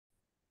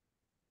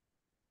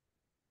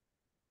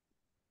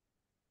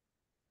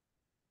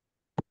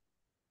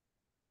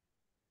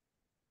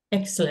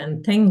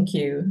Excellent, thank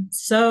you.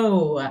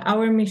 So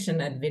our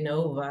mission at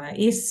Vinnova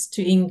is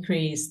to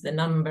increase the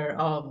number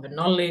of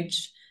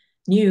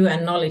new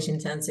and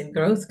knowledge-intensive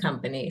growth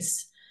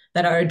companies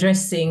that are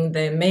addressing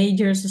the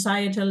major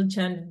societal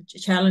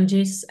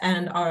challenges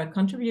and are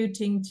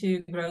contributing to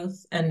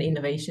growth and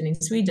innovation in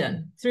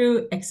Sweden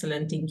through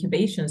excellent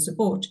incubation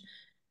support.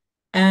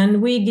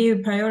 And we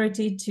give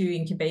priority to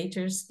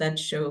incubators that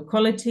show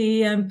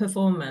quality and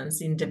performance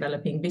in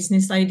developing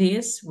business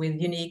ideas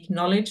with unique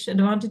knowledge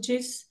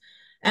advantages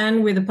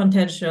and with the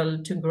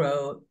potential to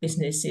grow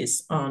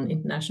businesses on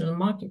international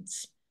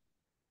markets.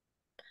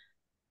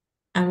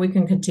 And we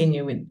can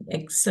continue with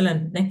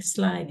excellent. Next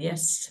slide,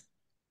 yes.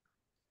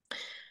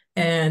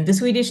 And the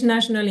Swedish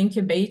National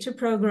Incubator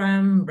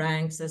Program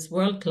ranks as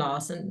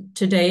world-class, and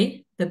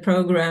today the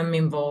program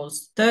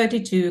involves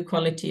 32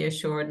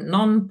 quality-assured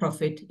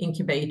non-profit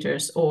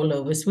incubators all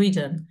over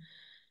Sweden.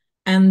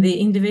 And the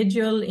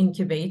individual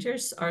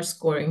incubators are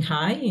scoring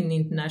high in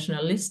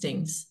international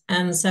listings,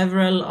 and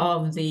several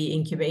of the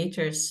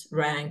incubators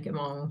rank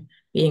among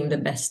being the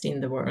best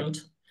in the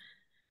world.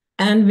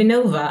 And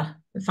Vinnova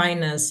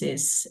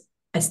finances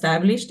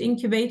established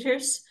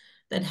incubators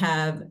that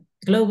have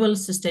global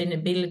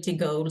sustainability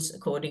goals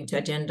according to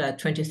Agenda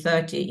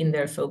 2030 in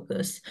their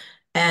focus,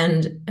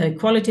 and a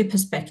quality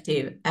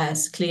perspective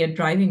as clear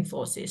driving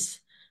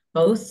forces,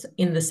 both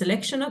in the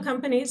selection of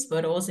companies,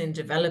 but also in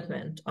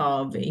development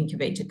of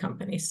incubator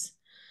companies.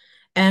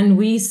 And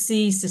we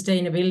see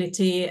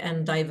sustainability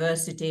and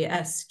diversity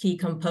as key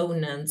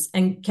components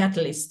and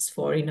catalysts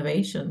for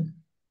innovation.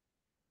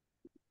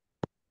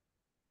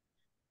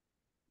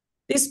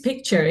 This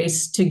picture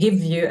is to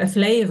give you a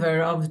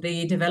flavor of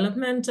the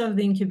development of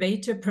the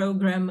incubator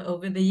program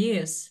over the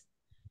years.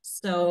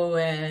 So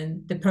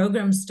the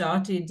program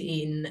started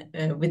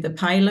with the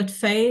pilot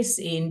phase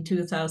in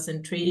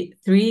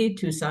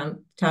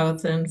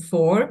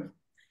 2003-2004.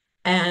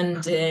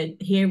 And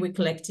here we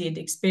collected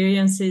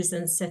experiences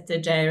and set the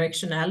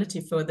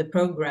directionality for the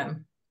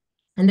program.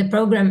 And the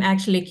program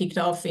actually kicked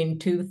off in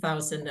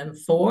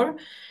 2004.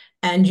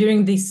 And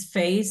during this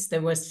phase,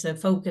 there was a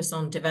focus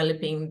on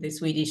developing the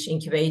Swedish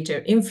incubator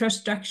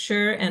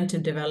infrastructure and to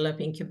develop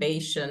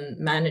incubation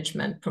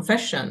management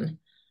profession.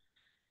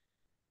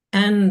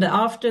 And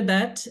after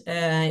that,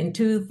 in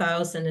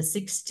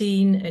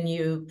 2016, a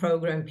new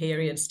program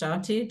period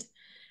started.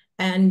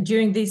 And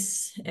during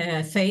this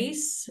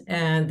phase,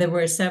 there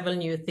were several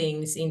new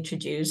things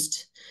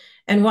introduced.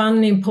 And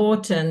one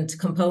important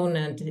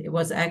component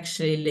was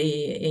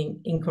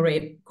actually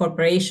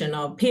incorporation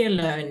of peer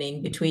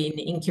learning between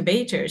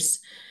incubators.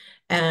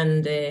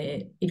 And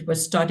it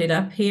was started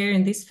up here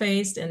in this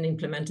phase and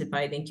implemented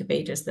by the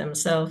incubators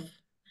themselves.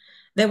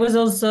 There was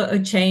also a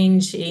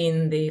change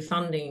in the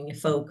funding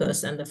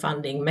focus and the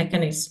funding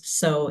mechanism.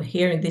 So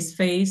here in this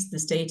phase, the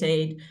state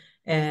aid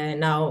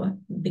now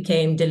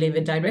became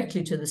delivered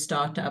directly to the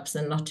startups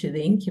and not to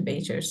the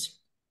incubators.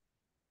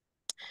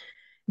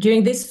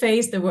 During this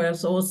phase, there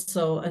was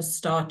also a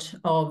start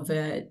of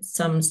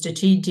some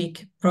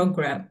strategic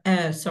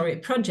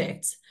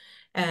projects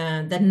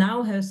that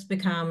now has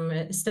become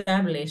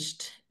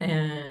established.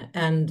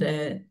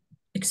 And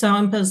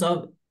examples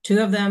of two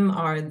of them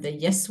are the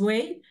Yes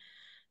Way,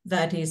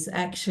 that is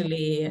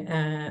actually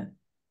have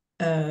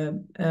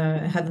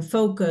a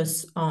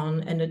focus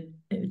on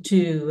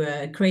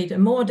to create a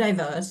more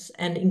diverse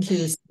and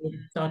inclusive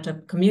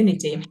startup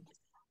community,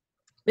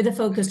 with a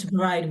focus to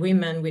provide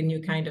women with new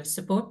kind of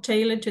support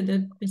tailored to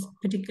the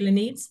particular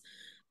needs.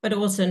 But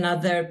also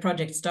another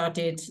project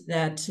started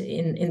that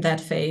in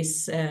that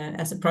phase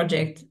as a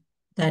project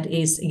that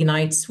is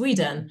Ignite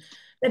Sweden,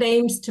 that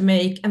aims to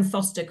make and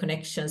foster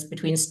connections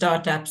between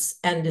startups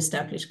and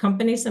established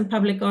companies and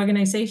public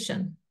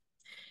organizations.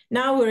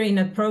 Now we're in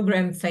a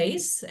program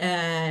phase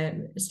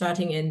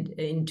starting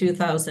in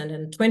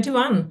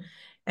 2021.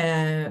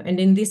 And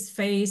in this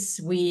phase,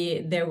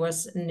 there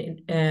was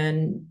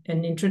an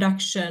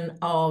introduction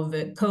of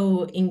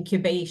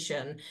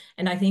co-incubation.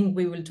 And I think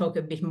we will talk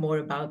a bit more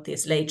about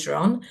this later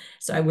on,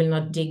 so I will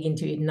not dig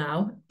into it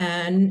now.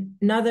 And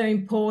another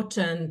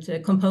important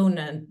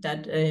component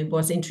that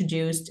was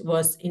introduced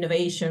was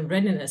innovation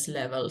readiness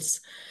levels,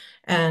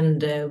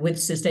 and with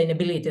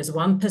sustainability as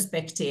one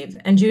perspective.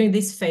 And during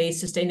this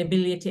phase,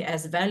 sustainability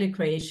as value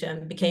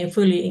creation became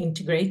fully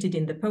integrated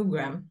in the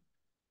program.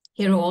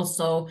 Here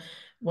also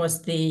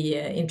was the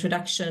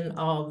introduction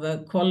of a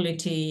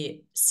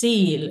quality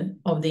seal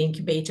of the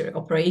incubator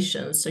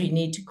operations. So you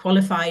need to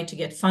qualify to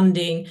get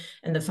funding,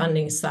 and the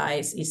funding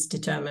size is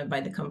determined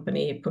by the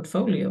company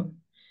portfolio.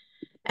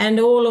 And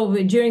all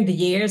over during the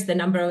years, the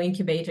number of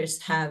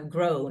incubators have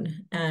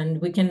grown,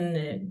 and we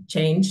can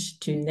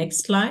change to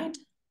next slide.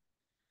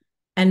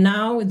 And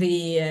now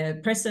the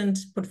present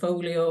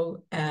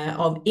portfolio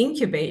of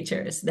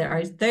incubators, there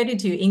are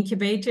 32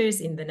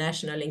 incubators in the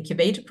National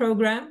Incubator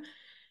Program.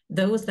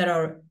 Those that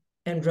are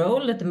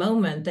enrolled at the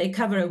moment, they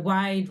cover a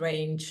wide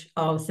range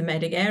of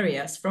thematic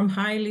areas, from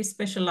highly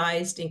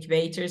specialized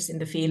incubators in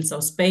the fields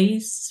of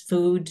space,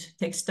 food,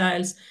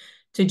 textiles,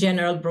 to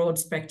general broad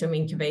spectrum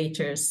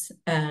incubators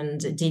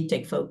and deep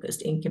tech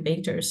focused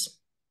incubators.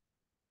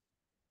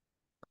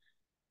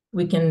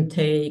 We can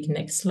take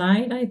next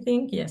slide, I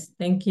think. Yes,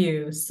 thank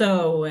you.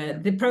 So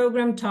the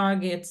program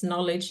targets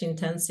knowledge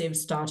intensive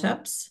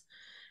startups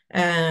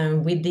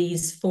with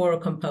these 4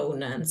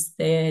 components.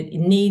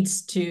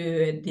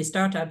 The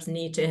startups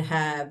need to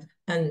have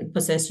and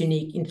possess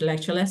unique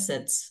intellectual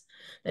assets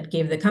that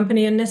give the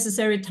company a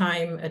necessary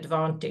time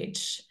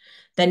advantage.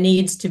 There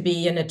needs to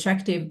be an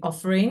attractive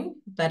offering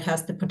that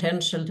has the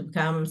potential to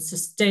become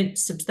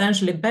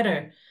substantially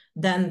better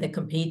than the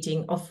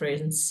competing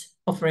offerings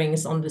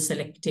on the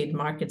selected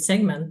market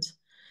segment.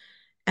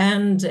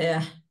 And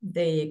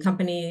the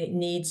company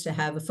needs to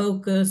have a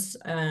focus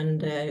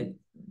and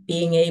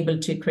being able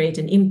to create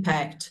an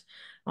impact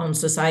on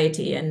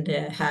society and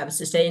have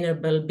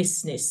sustainable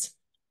business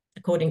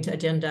according to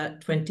Agenda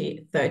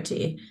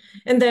 2030.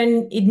 And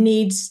then it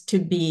needs to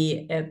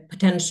be a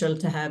potential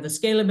to have a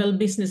scalable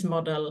business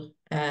model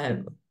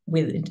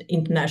with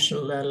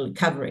international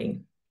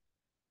covering.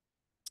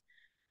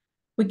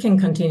 We can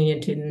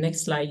continue to the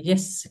next slide.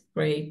 Yes,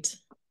 great.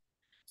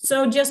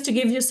 So just to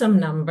give you some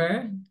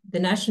number, the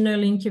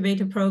National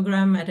Incubator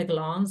Program at a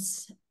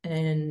glance,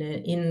 and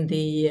in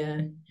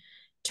the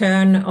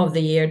turn of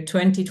the year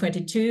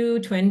 2022,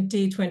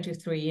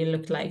 2023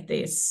 looked like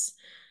this.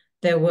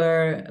 There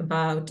were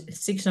about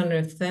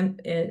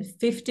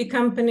 650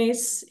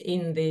 companies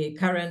in the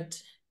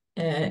current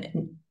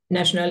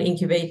National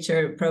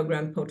Incubator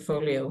Program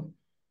portfolio.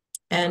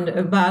 And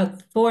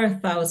about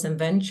 4,000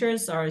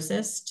 ventures are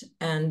assessed,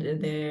 and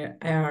there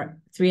are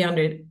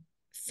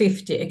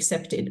 350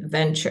 accepted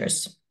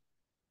ventures.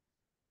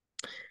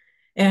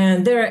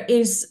 And there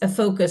is a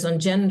focus on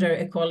gender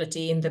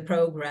equality in the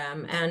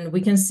program, and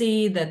we can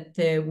see that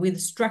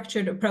with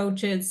structured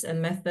approaches and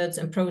methods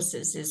and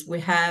processes, we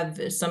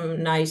have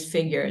some nice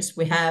figures.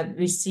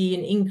 We see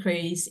an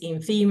increase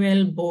in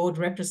female board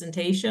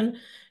representation,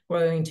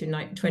 growing to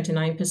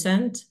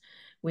 29%.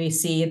 We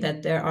see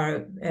that there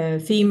are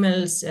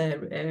females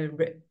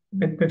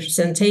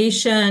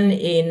representation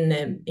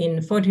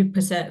in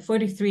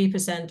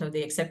 43% of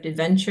the accepted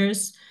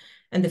ventures,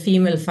 and the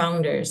female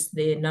founders,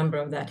 the number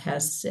of that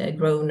has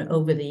grown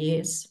over the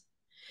years.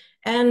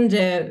 And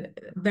a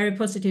very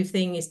positive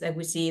thing is that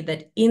we see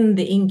that in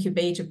the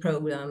incubator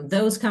program,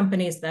 those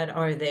companies that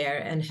are there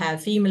and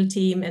have female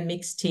team and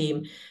mixed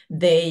team,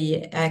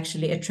 they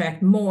actually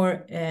attract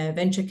more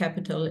venture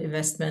capital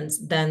investments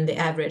than the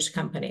average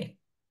company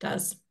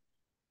does.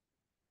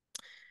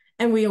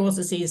 And we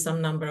also see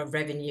some number of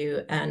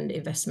revenue and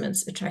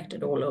investments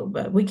attracted all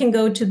over. We can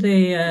go to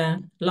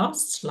the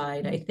last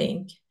slide, I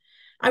think.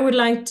 I would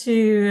like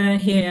to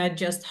here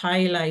just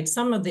highlight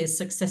some of the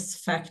success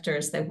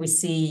factors that we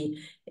see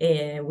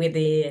with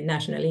the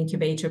National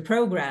Incubator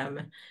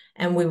Program,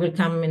 and we will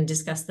come and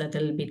discuss that a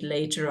little bit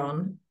later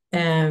on.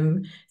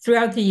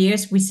 Throughout the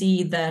years, we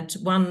see that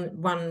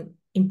one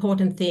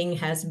important thing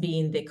has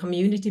been the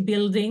community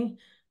building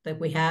that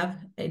we have.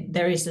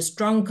 There is a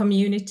strong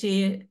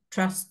community,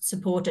 trust,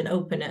 support, and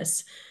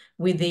openness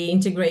with the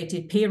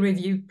integrated peer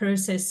review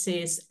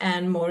processes,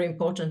 and more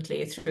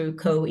importantly, through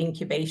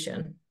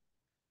co-incubation.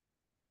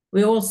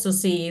 We also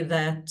see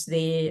that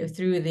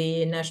through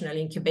the National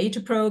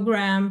Incubator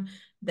Program,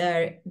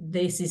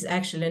 this is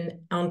actually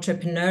an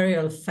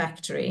entrepreneurial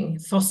factoring,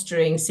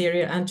 fostering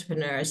serial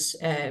entrepreneurs,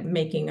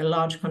 making a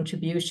large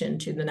contribution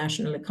to the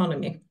national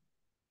economy.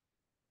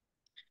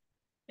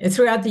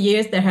 Throughout the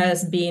years, there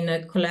has been a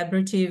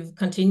collaborative,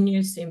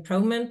 continuous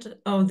improvement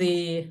of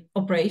the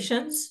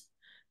operations,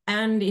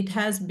 and it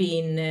has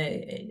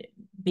been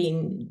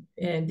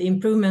the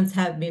improvements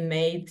have been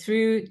made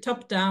through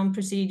top-down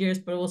procedures,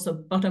 but also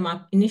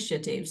bottom-up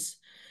initiatives.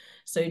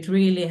 So it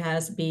really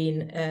has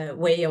been a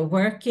way of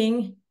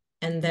working,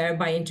 and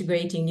thereby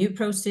integrating new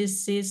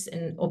processes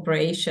and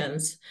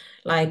operations,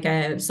 like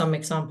some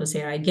examples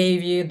here I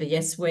gave you, the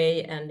Yes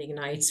Way and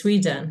Ignite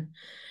Sweden.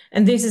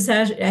 And this is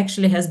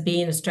actually has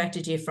been a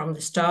strategy from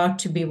the start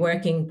to be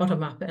working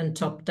bottom-up and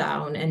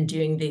top-down and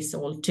doing this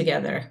all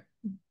together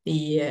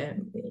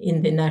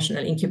in the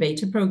National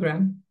Incubator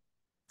Program.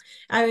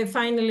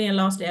 Finally, and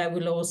lastly, I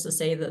will also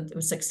say that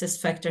the success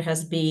factor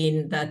has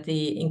been that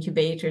the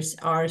incubators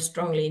are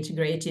strongly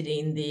integrated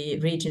in the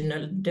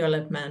regional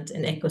development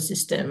and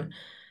ecosystem,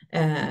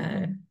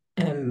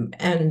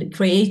 and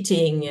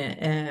creating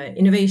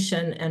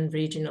innovation and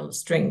regional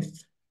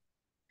strength.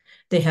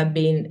 They have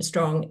been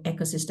strong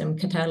ecosystem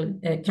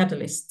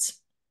catalysts.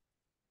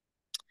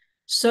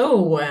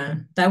 So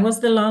that was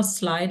the last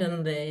slide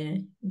and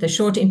the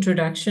short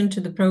introduction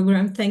to the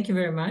program. Thank you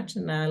very much,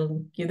 and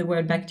I'll give the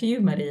word back to you,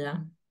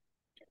 Maria.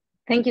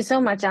 Thank you so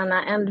much,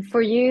 Anna. And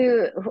for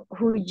you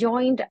who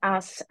joined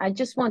us, I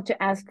just want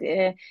to ask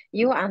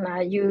you,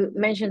 Anna, you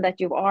mentioned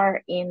that you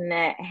are in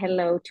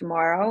Hello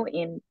Tomorrow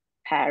in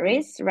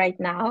Paris right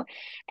now.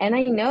 And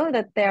I know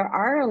that there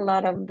are a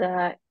lot of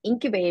the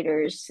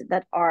incubators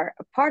that are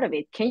a part of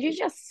it. Can you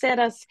just set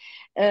us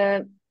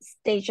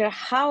stage,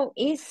 how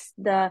is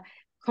the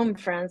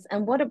conference,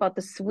 and what about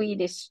the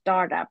Swedish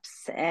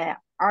startups?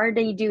 Are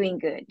they doing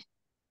good?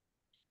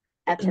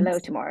 at Hello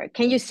Tomorrow?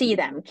 Can you see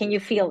them? Can you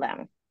feel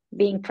them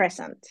being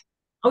present?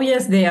 Oh,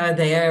 yes, they are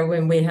there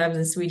when we have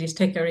the Swedish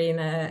Tech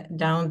Arena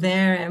down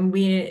there, and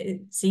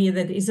we see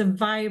that it's a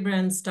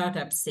vibrant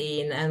startup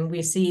scene, and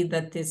we see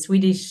that the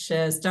Swedish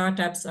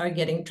startups are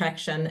getting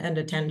traction and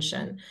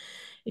attention.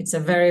 It's a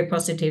very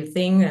positive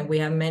thing, and we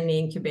have many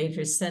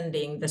incubators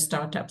sending the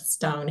startups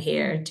down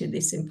here to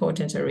this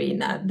important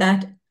arena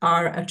that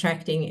are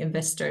attracting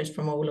investors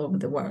from all over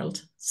the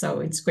world. So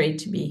it's great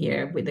to be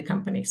here with the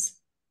companies.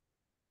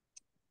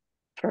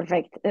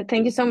 Perfect.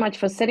 Thank you so much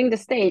for setting the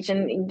stage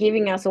and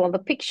giving us all the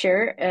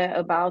picture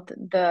about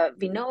the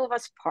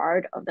Vinnova's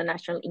part of the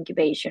National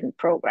Incubation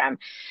Program.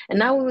 And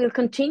now we will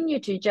continue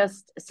to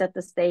just set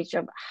the stage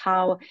of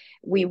how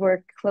we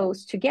work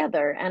close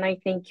together. And I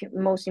think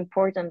most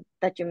important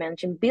that you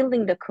mentioned,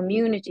 building the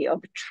community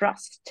of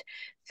trust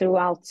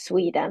throughout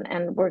Sweden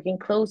and working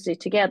closely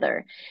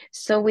together.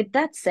 So with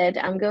that said,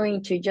 I'm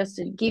going to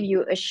just give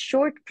you a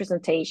short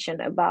presentation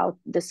about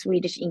the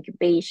Swedish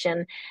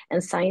Incubation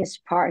and Science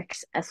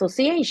Parks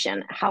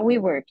Association, how we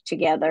work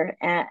together,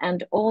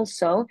 and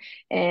also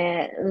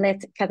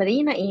let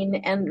Catharina in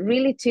and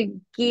really to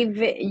give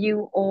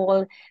you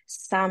all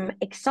some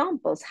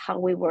examples how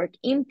we work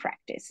in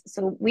practice.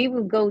 So we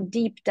will go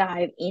deep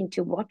dive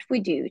into what we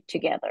do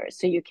together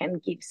so you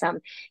can give some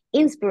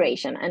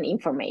inspiration and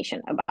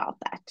information about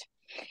that.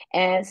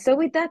 So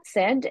with that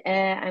said,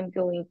 I'm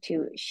going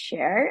to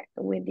share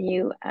with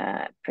you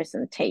a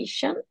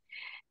presentation.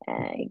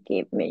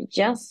 Give me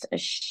just a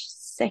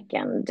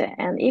second.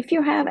 And if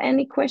you have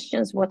any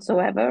questions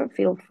whatsoever,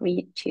 feel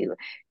free to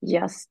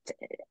just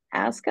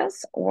ask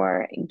us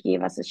or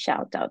give us a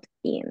shout out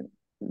in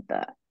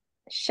the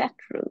chat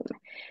room.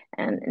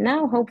 And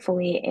now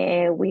hopefully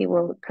we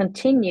will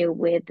continue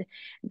with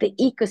the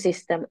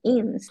ecosystem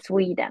in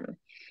Sweden.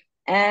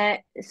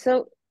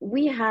 So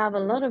we have a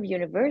lot of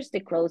university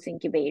closed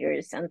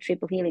incubators and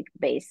triple helix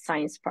based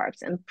science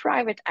parks and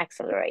private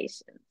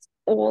accelerations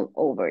all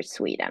over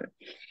Sweden.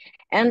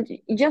 And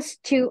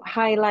just to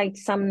highlight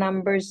some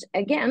numbers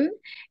again,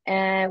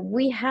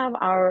 we have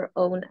our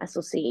own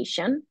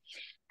association.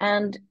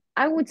 And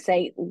I would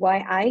say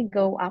why I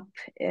go up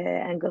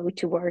and go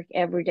to work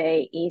every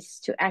day is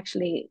to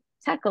actually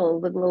tackle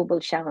the global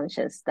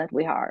challenges that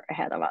we are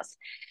ahead of us.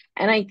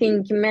 And I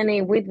think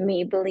many with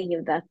me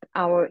believe that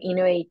our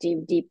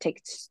innovative deep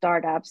tech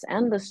startups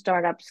and the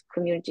startups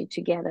community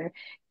together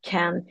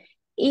can,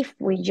 if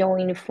we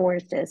join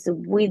forces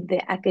with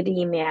the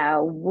academia,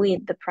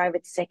 with the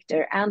private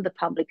sector and the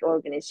public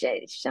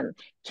organization,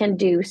 can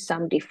do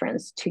some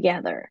difference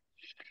together.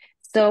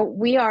 So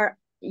we are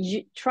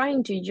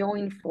trying to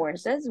join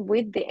forces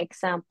with the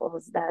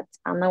examples that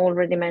Anna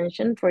already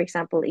mentioned, for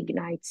example,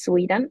 Ignite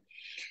Sweden.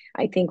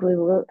 I think we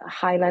will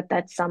highlight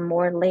that some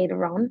more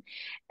later on.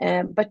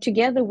 But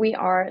together we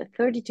are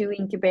 32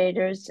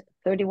 incubators,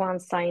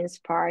 31 science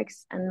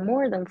parks, and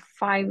more than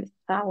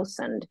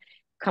 5,000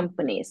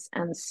 companies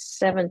and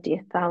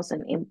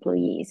 70,000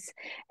 employees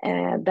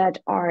that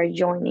are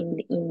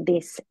joining in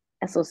this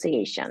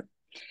association.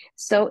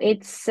 So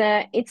it's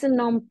a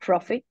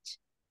non-profit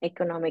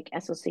economic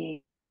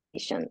association,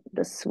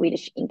 the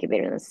Swedish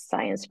Incubator and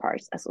Science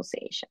Parks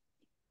Association,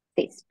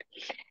 FISP.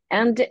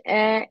 And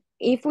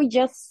if we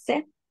just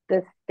set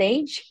the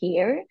stage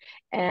here,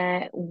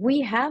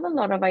 we have a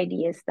lot of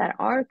ideas that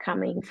are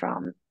coming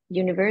from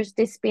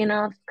university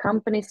spin-offs,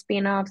 company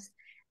spin-offs,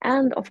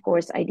 and of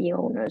course, idea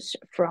owners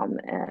from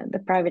the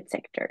private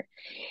sector.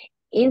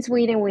 In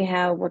Sweden, we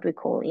have what we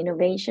call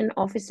innovation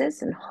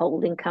offices and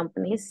holding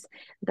companies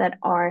that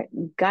are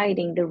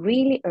guiding the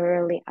really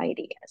early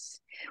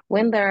ideas.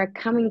 When they're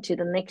coming to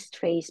the next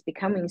phase,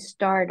 becoming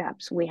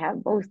startups, we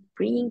have both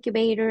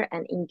pre-incubator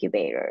and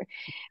incubator,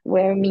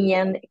 where me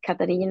and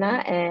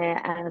Catharina,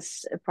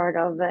 as a part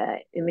of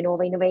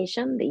Uminova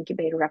Innovation, the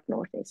incubator up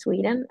north in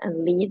Sweden,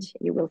 and lead,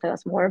 you will tell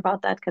us more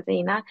about that,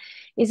 Catharina,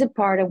 is a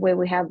part of where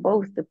we have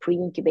both the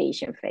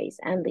pre-incubation phase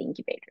and the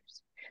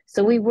incubators.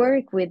 So we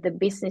work with the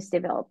business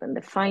development,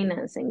 the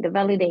financing, the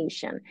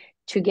validation,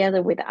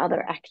 together with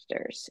other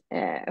actors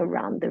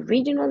around the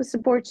regional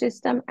support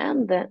system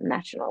and the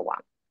national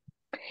one.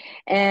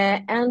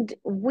 And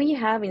we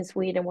have in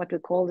Sweden what we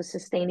call the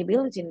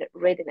sustainability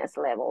readiness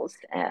levels,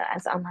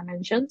 as Anna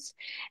mentions,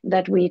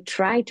 that we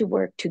try to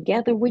work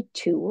together with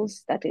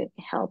tools that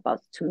help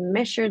us to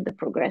measure the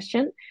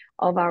progression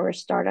of our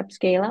startup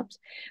scale-ups,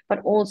 but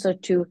also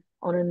to,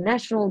 on a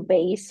national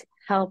base,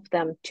 help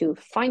them to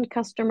find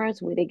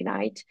customers with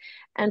Ignite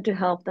and to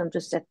help them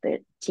to set the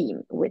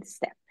team with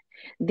STEP.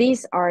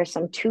 These are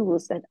some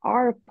tools that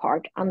are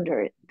part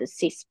under the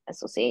CISP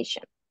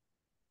association.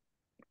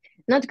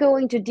 Not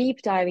going to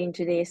deep dive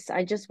into this,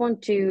 I just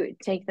want to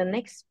take the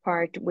next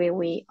part where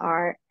we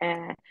are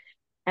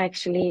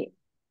actually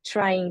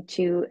trying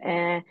to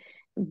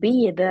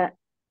be the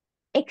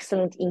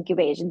excellent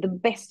incubation, the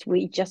best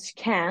we just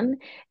can,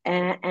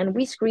 and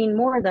we screen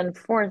more than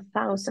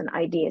 4,000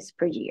 ideas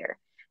per year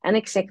and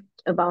accept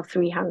about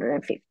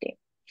 350.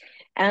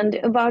 And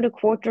about a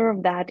quarter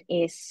of that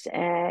is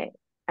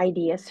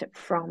ideas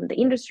from the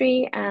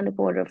industry and a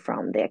quarter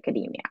from the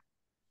academia.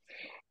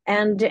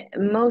 And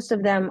most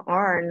of them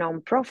are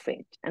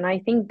non-profit. And I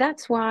think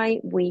that's why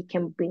we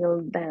can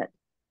build that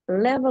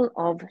level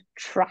of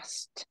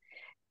trust,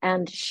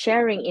 and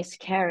sharing is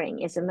caring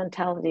is a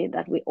mentality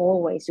that we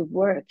always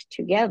work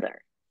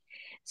together.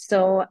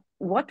 So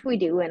what we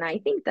do, and I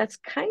think that's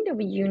kind of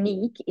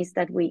unique, is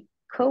that we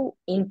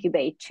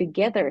co-incubate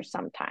together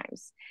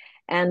sometimes.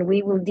 And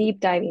we will deep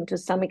dive into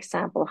some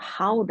example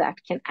how that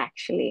can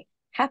actually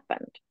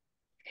happen.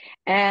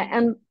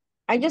 And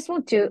I just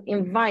want to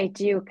invite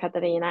you,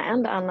 Catharina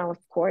and Anna, of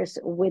course,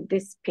 with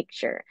this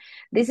picture.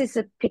 This is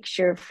a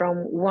picture from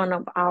one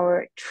of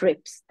our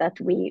trips that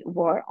we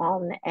were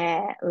on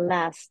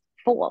last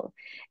fall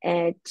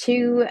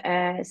to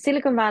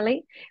Silicon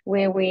Valley,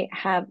 where we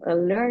have a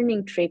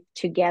learning trip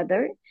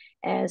together.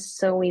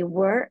 So we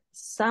were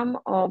some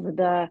of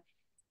the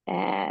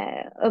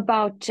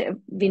about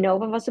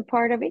Vinnova was a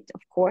part of it,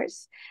 of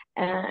course,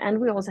 and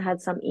we also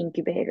had some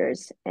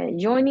incubators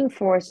joining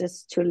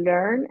forces to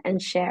learn and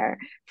share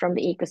from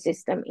the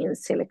ecosystem in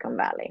Silicon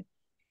Valley.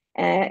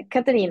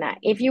 Catharina,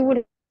 if you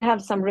would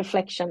have some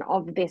reflection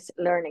of this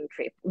learning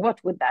trip, what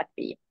would that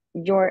be?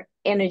 Your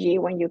energy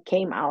when you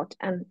came out,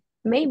 and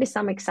maybe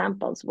some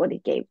examples what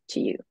it gave to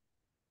you.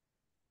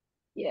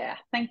 Yeah,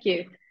 thank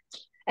you.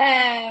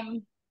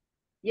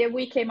 Yeah,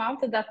 we came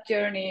out of that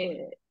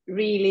journey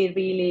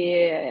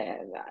really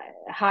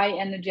high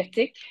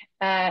energetic,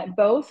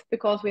 both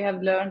because we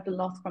have learned a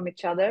lot from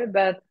each other,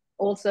 but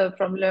also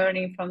from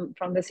learning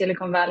from the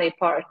Silicon Valley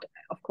part,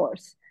 of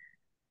course.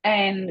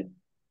 And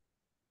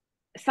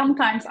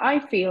sometimes I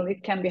feel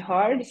it can be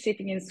hard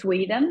sitting in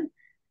Sweden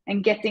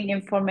and getting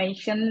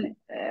information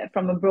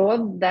from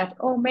abroad that,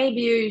 oh,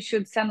 maybe you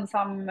should send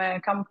some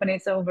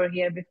companies over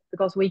here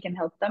because we can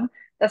help them.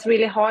 That's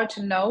really hard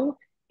to know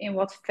in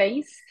what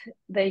phase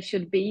they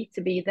should be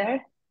to be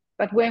there.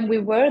 But when we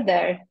were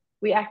there,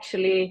 we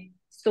actually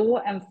saw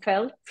and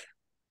felt,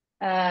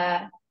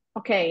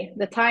 okay,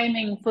 the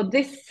timing for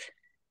this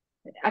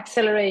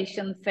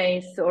acceleration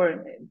phase,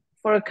 or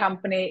for a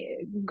company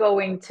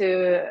going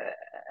to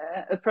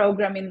a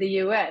program in the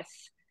US,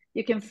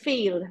 you can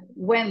feel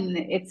when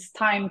it's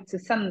time to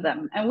send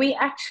them. And we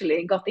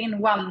actually got in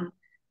one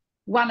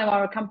of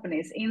our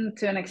companies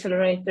into an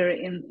accelerator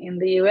in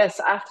the US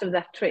after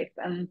that trip.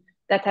 And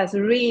that has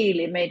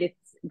really made it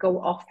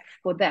go off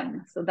for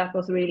them. So that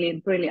was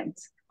really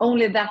brilliant.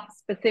 Only that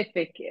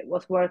specific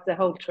was worth the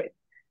whole trip.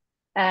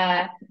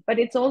 But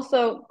it's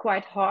also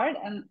quite hard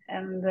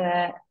and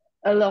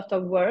a lot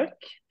of work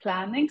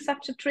planning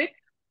such a trip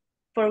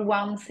for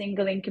one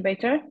single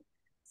incubator.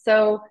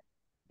 So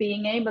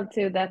being able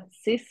to, that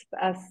CISP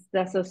as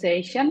the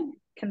association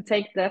can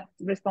take that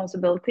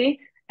responsibility,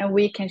 and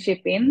we can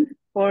chip in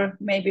for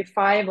maybe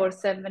 5 or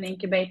 7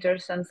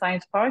 incubators and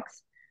science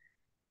parks,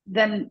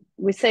 then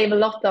we save a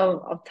lot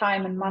of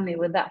time and money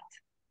with that.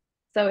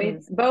 So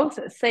it's both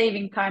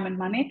saving time and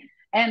money,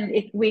 and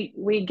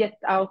we get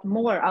out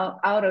more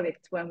out of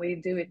it when we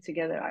do it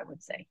together, I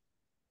would say.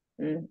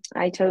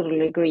 I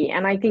totally agree.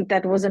 And I think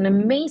that was an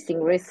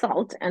amazing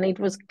result. And it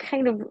was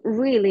kind of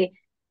really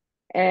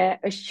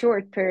a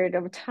short period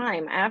of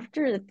time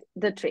after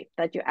the trip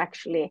that you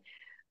actually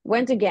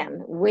went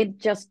again with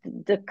just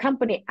the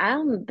company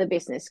and the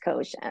business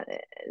coach.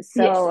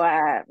 So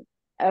yes.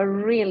 A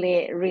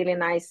really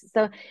nice.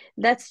 So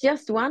that's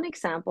just one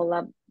example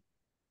of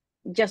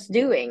just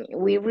doing.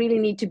 We really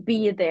need to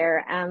be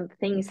there, and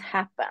things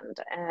happened.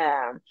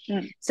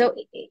 So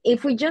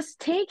if we just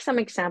take some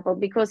example,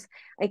 because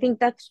I think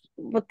that's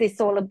what this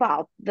is all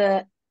about,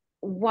 the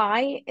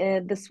why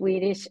the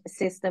Swedish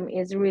system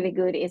is really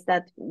good is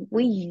that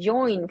we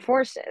join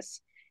forces.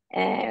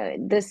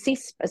 The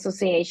CISP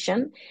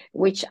association,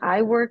 which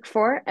I work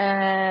for,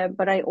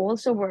 but I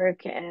also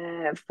work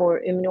for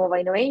Uminova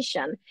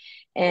Innovation.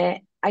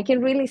 I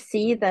can really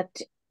see that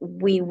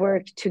we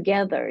work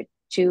together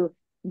to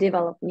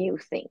develop new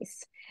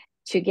things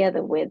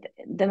together with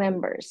the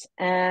members.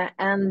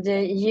 And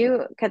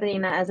you,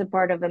 Catharina, as a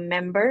part of a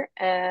member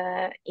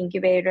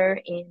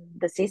incubator in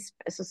the CISP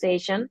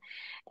association,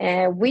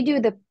 we do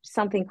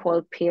something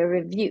called peer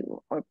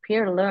review or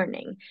peer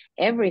learning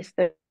every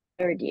third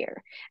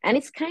year. And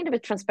it's kind of a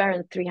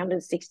transparent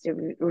 360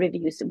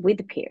 reviews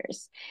with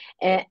peers.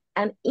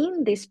 And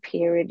in these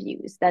peer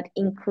reviews, that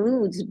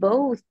includes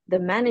both the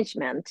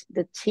management,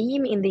 the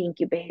team in the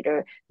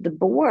incubator, the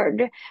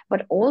board,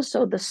 but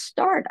also the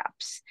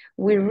startups.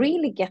 We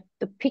really get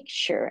the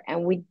picture,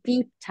 and we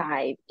deep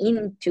dive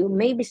into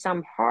maybe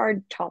some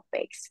hard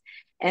topics.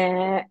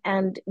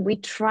 And we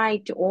try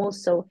to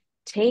also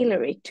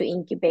tailor it to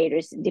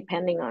incubators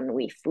depending on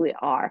if we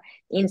are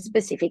in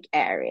specific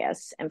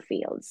areas and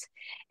fields.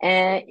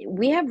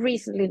 We have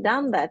recently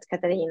done that,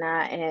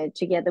 Catharina,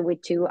 together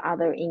with 2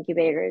 other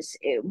incubators.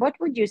 What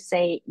would you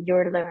say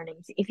your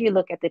learnings, if you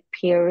look at the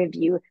peer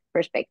review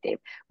perspective,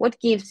 what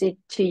gives it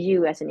to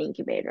you as an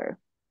incubator?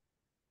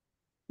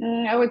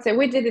 I would say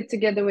we did it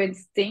together with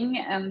Sting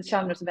and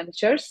Chalmers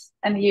Ventures,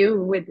 and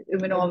you with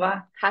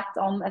Uminova hat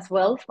on as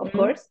well, of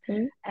course.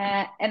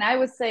 And I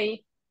would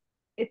say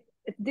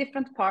it's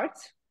different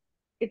parts.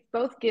 It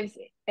both gives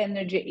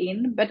energy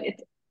in, but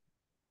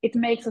it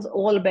makes us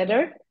all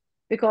better,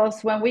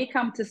 because when we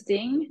come to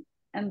Sting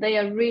and they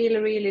are really,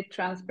 really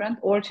transparent,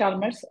 or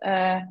Chalmers,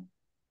 they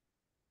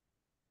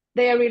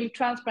are really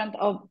transparent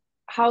of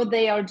how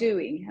they are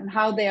doing and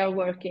how they are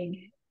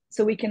working.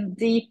 So we can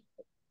deep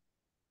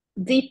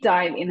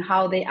dive in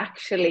how they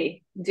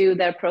actually do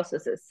their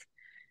processes.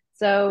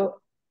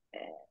 So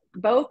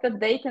both that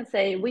they can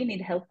say, we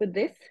need help with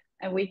this,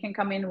 and we can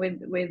come in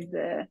with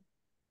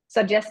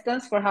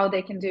suggestions for how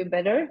they can do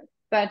better.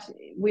 But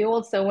we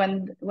also,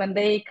 when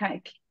they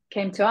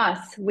came to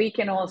us, we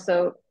can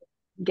also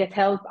get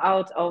help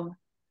out of,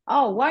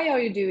 oh, why are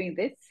you doing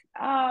this?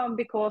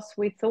 Because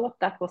we thought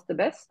that was the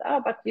best.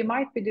 But you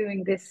might be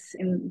doing this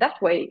in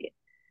that way.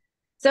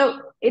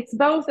 So it's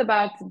both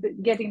about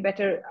getting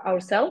better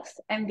ourselves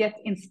and get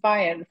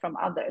inspired from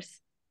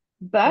others.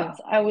 But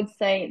I would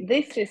say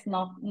this is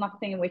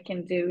nothing we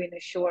can do in a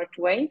short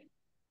way.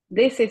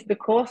 This is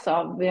because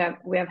of we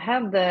have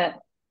had the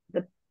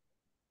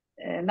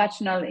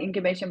National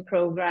Incubator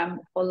Program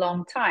for a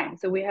long time.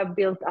 So we have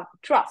built up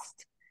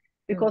trust,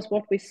 because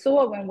what we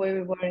saw when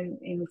we were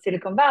in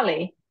Silicon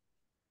Valley,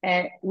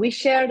 we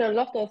shared a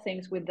lot of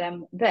things with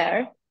them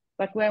there.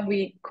 But when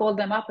we called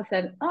them up and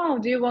said, oh,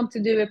 do you want to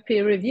do a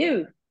peer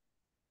review?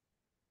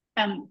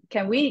 And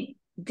can we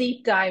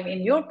deep dive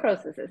in your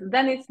processes?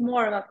 Then it's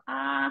more about,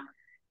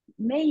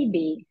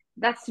 maybe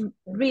that's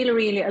really,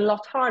 really a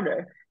lot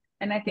harder.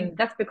 And I think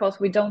that's because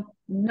we don't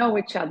know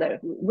each other.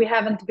 We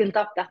haven't built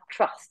up that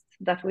trust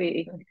that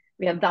we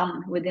have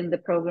done within the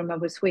program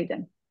over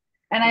Sweden.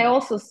 And I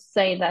also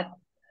say that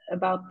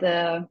about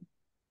that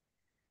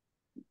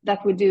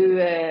we do,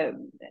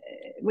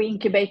 we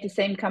incubate the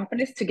same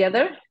companies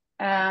together.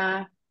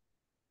 The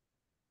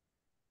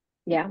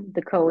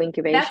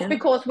co-incubation. That's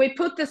because we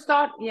put the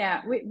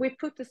we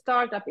put the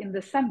startup in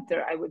the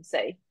center, I would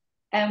say.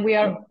 And we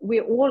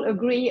all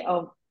agree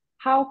of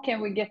how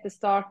can we get the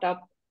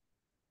startup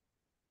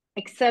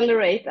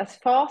accelerate as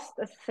fast,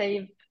 as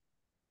safe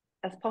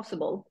as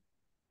possible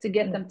to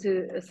get them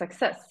to a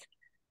success.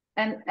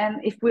 And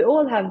if we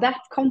all have that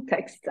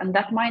context and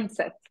that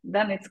mindset,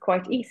 then it's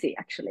quite easy,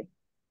 actually.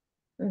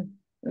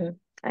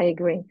 I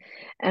agree,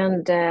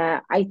 and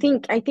I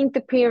think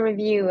the peer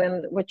review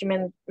and what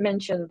you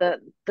mentioned,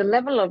 the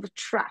level of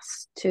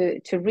trust to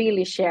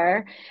really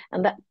share,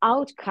 and the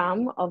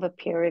outcome of a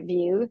peer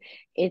review.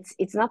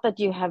 It's not that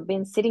you have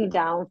been sitting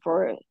down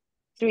for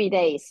 3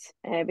 days,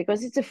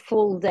 because it's a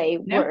full day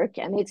work,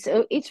 and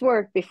it's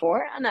work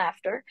before and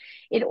after.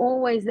 It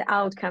always, the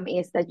outcome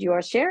is that you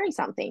are sharing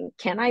something.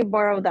 Can I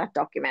borrow that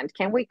document?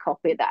 Can we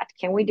copy that?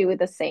 Can we do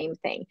the same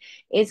thing?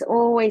 It's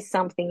always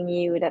something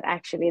new that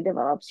actually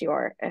develops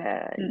your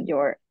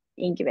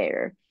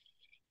incubator.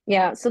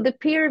 Yeah, so the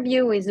peer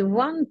review is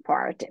one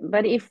part,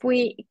 but if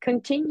we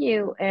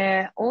continue,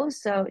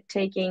 also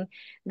taking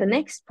the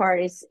next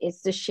part is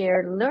the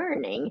shared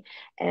learning.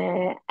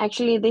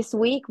 Actually, this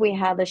week we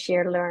had a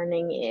shared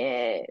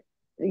learning,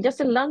 just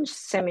a lunch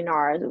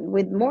seminar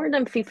with more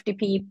than 50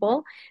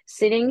 people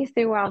sitting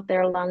throughout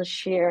their lunch,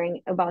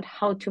 sharing about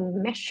how to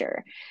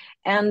measure.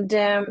 And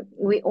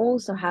we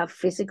also have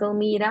physical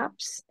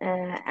meetups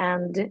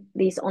and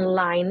these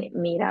online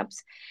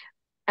meetups.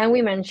 And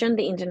we mentioned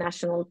the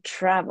international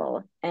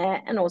travel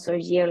and also a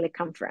yearly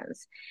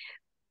conference.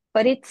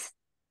 But it's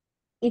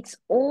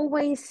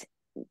always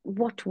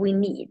what we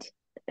need.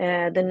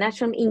 The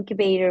National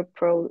Incubator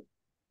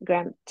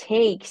Program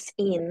takes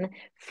in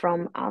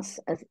from us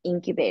as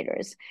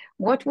incubators.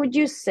 What would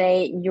you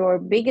say your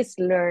biggest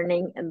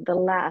learning in the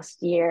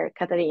last year,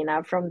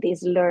 Catharina, from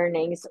these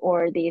learnings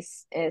or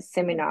these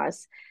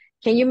seminars?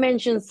 Can you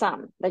mention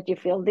some that you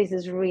feel this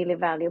is really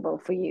valuable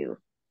for you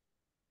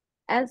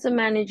as a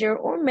manager,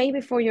 or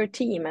maybe for your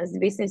team as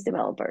business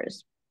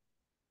developers?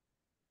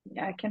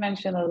 Yeah, I can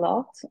mention a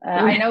lot.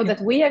 I know that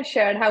we have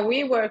shared how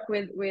we work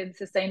with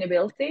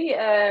sustainability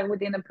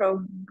within a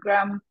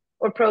program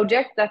or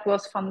project that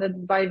was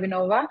funded by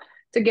Vinnova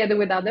together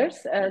with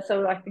others.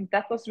 So I think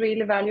that was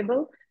really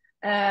valuable.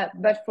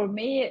 But for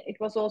me, it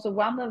was also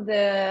one of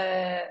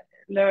the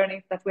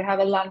learnings that we have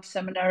a lunch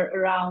seminar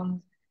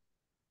around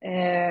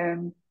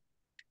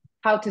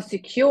how to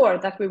secure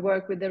that we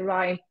work with the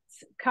right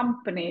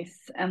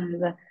companies,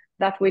 and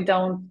that we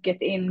don't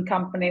get in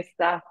companies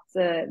that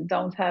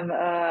don't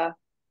have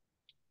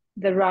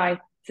the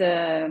right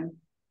that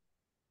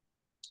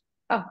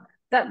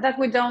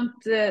we don't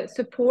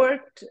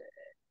support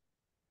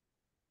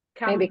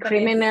maybe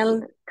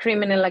criminal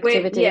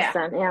activities.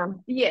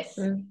 Yes.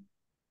 So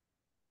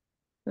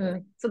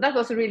that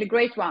was a really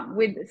great one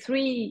with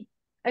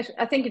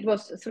I think it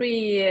was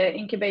 3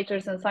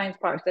 incubators and science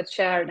parks that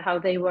shared how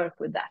they work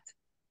with that.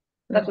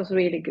 That was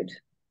really good.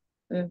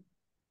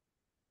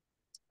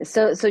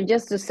 So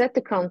just to set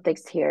the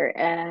context here,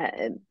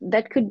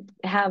 that could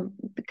have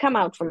come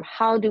out from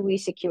how do we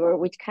secure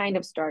which kind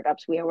of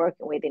startups we are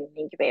working with in an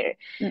incubator.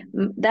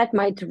 That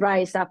might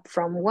rise up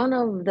from one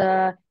of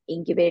the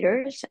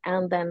incubators,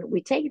 and then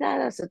we take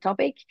that as a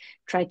topic,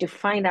 try to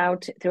find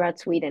out throughout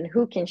Sweden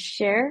who can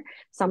share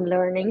some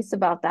learnings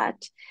about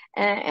that,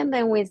 and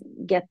then we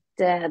get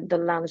the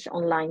lunch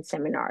online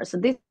seminar. So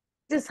this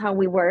is how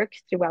we work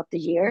throughout the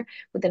year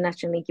with the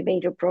National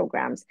Incubator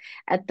Programs.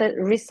 And the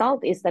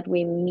result is that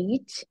we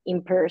meet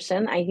in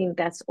person. I think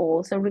that's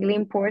also really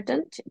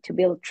important to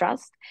build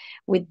trust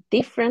with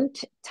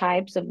different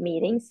types of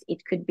meetings.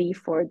 It could be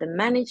for the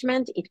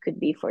management, it could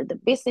be for the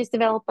business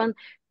development,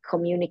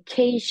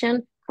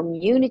 communication,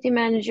 community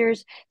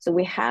managers. So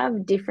we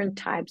have different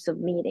types of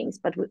meetings,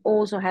 but we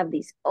also have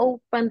these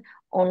open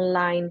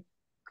online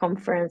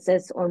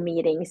conferences or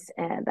meetings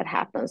that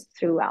happens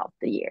throughout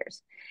the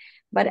years.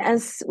 But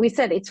as we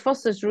said, it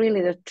fosters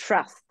really the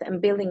trust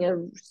and building a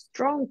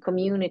strong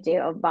community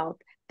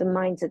about the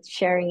mindset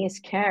sharing is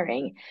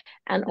caring.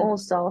 And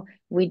also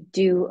we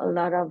do a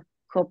lot of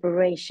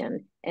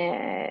cooperation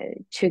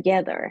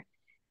together.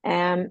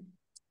 So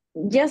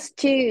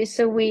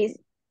we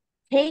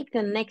take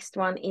the next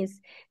one is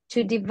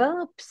to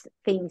develop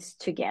things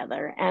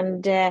together.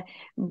 And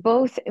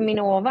both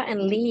Uminova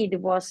and LEAD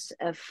was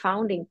a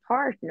founding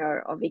partner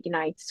of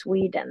Ignite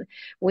Sweden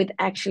with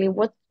actually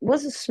what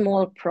was a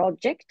small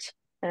project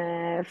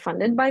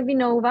funded by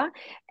Vinnova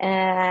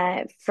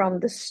from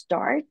the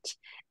start.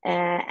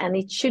 And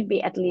it should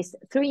be at least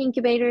 3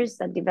 incubators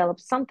that develop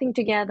something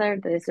together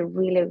that is a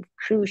really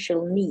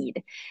crucial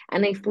need.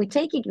 And if we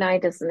take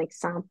Ignite as an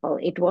example,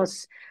 it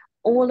was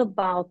all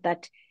about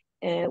that.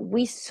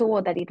 We saw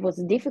that it was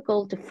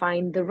difficult to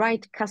find the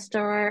right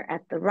customer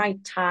at the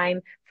right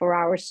time for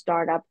our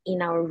startup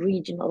in our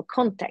regional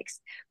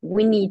context.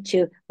 We need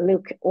to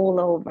look all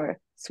over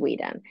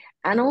Sweden.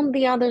 And on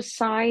the other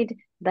side,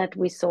 that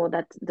we saw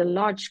that the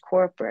large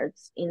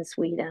corporates in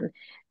Sweden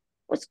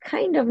was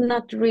kind of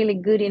not really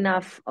good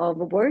enough of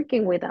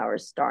working with our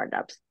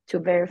startups to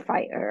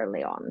verify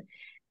early on.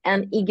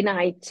 And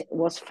Ignite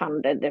was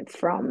funded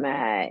from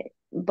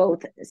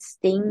both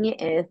Sting,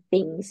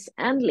 Things,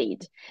 and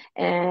LEAD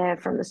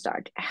from the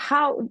start.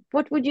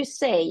 What would you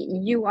say?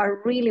 You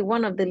are really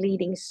one of the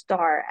leading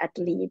star at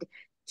LEAD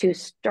to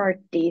start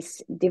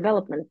these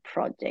development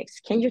projects.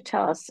 Can you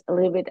tell us a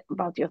little bit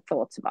about your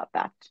thoughts about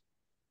that?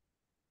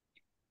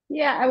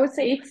 Yeah, I would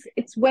say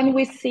it's when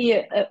we see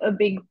a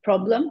big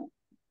problem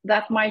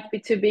that might be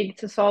too big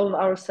to solve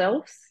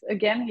ourselves.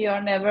 Again, you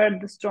are never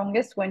the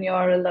strongest when you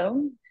are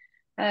alone.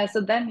 So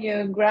then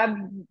you grab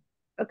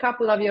a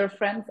couple of your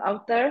friends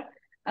out there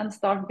and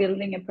start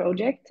building a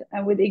project.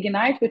 And with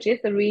Ignite, which is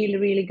a really,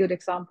 really good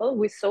example,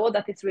 we saw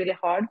that it's really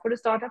hard for the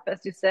startup, as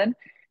you said,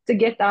 to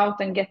get out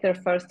and get their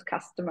first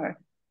customer.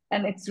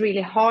 And it's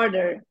really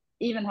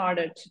even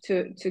harder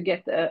to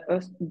get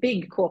a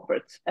big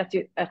corporate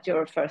at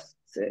your first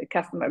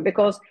customer,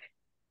 because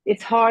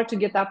it's hard to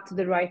get up to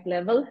the right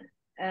level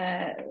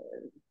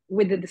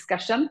with the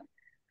discussion.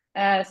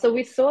 So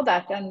we saw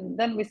that, and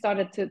then we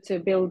started to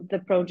build the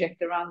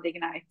project around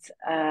Ignite,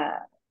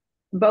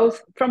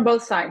 from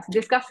both sides,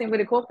 discussing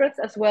with the corporates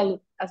as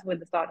well as with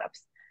the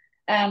startups,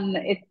 and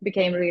it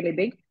became really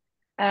big.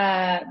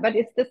 But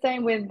it's the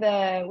same with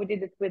we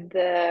did it with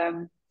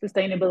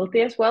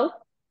sustainability as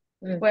well,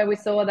 where we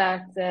saw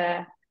that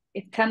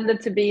it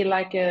tended to be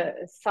like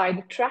a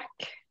side track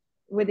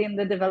within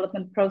the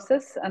development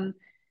process, and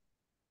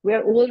we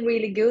are all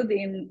really good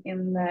in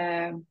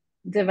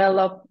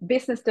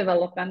business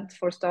development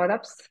for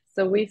startups.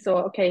 So we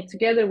saw, okay,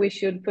 together we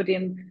should put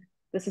in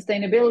the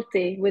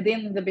sustainability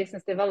within the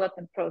business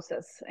development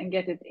process and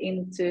get it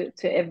into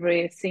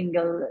every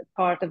single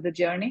part of the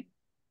journey.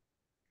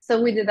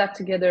 So we did that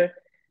together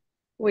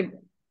with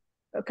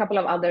a couple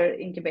of other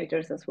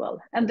incubators as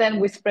well. And then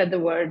we spread the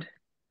word.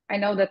 I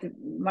know that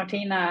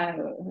Martina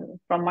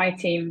from my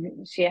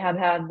team, she had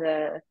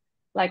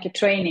like a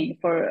training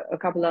for a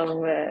couple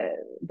of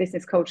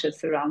business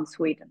coaches around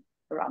Sweden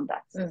around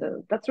that.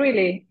 So that's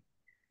really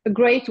a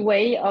great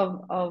way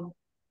of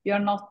you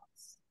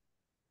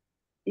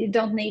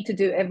don't need to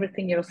do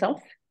everything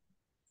yourself.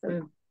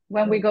 So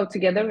when we go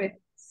together,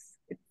 it's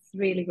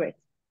really great.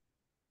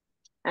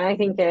 And I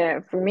think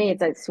for me,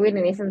 it's like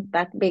Sweden isn't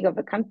that big of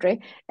a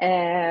country.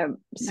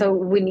 So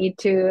we need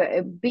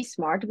to be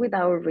smart with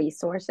our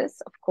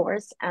resources, of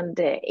course. And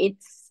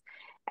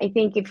I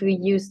think if we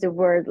use the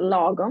word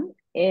lagom,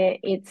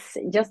 it's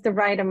just the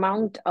right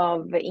amount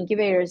of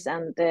incubators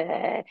and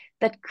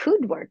that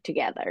could work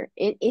together.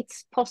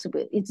 It's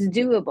possible, it's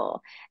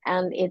doable,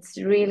 and it's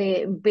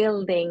really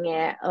building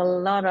a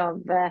lot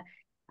of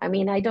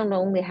I don't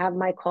only have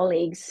my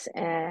colleagues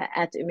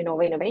at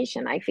Uminova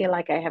Innovation. I feel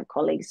like I have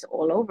colleagues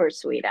all over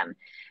Sweden.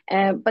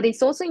 But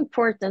it's also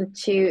important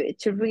to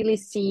really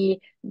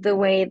see the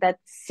way that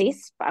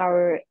CISP,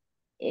 our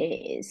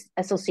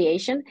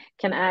association,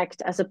 can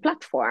act as a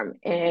platform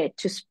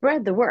to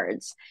spread the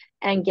words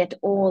and get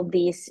all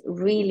these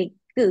really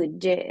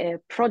good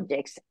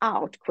projects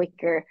out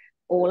quicker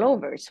all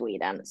over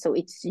Sweden. So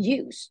it's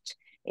used.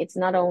 It's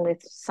not only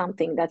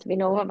something that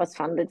Vinnova was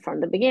funded from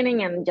the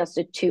beginning and just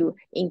the 2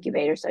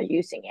 incubators are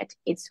using it.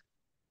 It's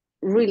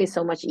really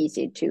so much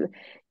easier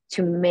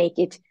to make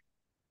it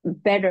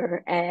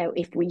better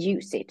if we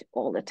use it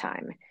all the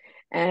time.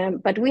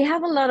 But we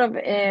have a lot of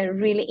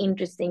really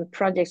interesting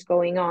projects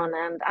going on,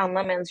 and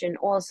Anna mentioned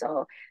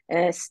also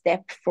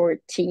STEP for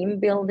team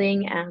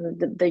building and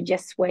the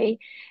Yes Way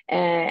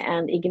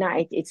and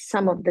Ignite. It's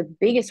some of the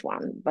biggest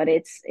one, but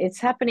it's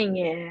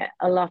happening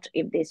a lot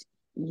in this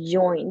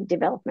joint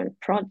development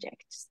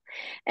projects.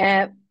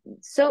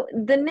 So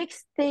the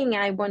next thing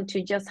I want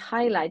to just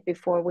highlight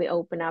before we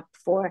open up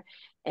for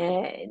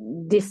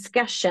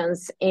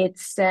discussions,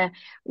 it's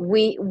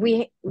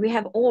we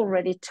have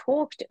already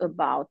talked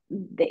about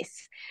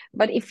this,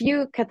 but if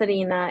you,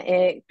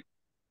 Catharina,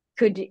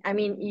 could, I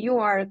mean, you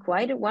are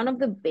quite one of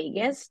the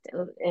biggest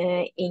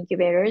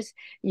incubators.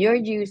 You're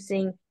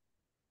using,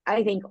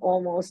 I think,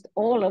 almost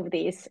all of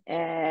these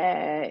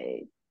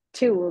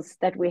tools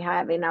that we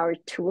have in our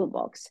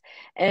toolbox.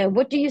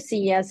 What do you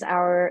see as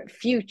our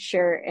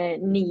future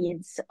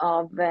needs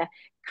of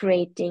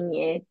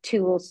creating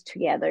tools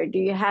together? Do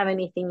you have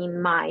anything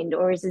in mind,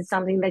 or is it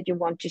something that you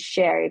want to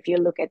share if you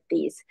look at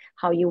these,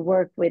 how you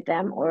work with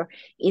them, or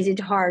is it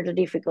hard or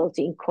difficult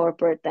to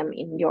incorporate them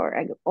in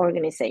your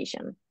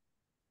organization?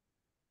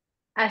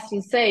 As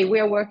you say, we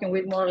are working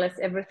with more or less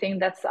everything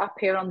that's up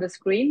here on the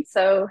screen.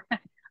 So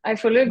I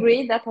fully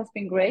agree, that has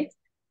been great.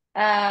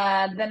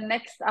 The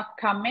next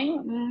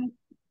upcoming,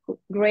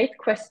 great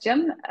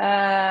question.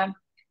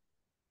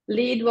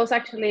 Lead was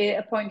actually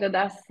appointed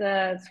as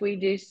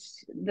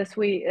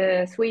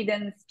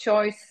Sweden's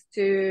choice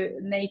to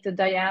NATO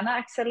Diana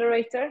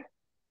accelerator,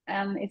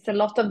 and it's a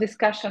lot of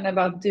discussion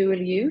about dual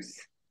use.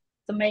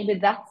 So maybe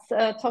that's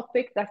a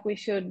topic that we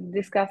should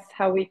discuss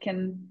how we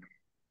can.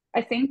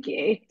 I think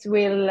it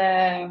will.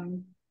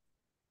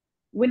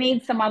 We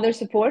need some other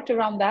support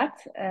around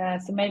that,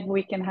 so maybe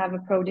we can have a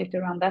project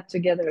around that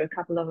together, a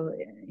couple of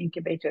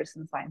incubators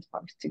and science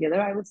parks together,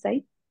 I would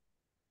say.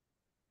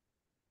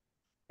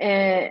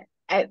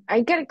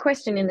 I got a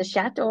question in the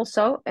chat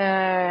also,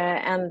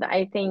 and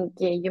I think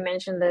you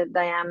mentioned the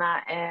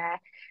Diana.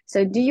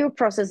 So do your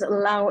process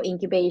allow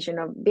incubation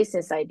of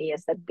business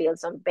ideas that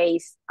builds on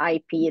base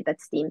IP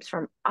that stems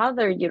from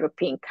other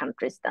European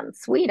countries than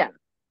Sweden?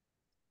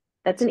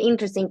 That's an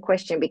interesting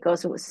question,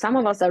 because some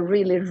of us are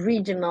really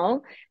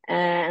regional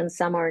and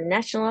some are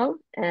national,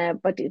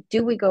 but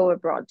do we go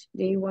abroad?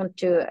 Do you want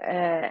to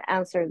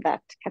answer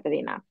that,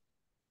 Catharina?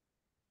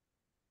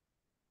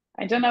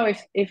 I don't know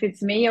if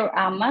it's me or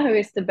Anna who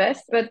is the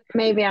best, but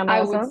maybe Anna I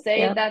also. would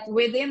say that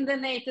within the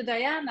NATO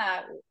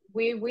Diana,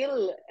 we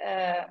will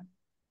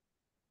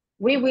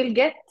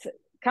get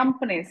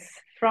companies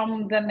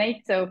from the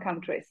NATO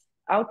countries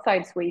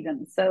outside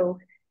Sweden. So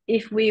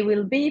if we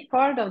will be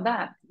part of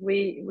that,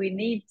 we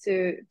need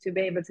to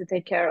be able to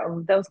take care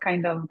of those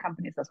kind of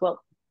companies as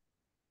well.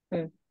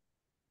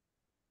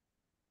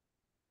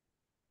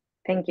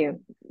 Thank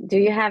you. Do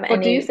you have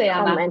any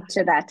comment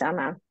to that,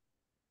 Anna?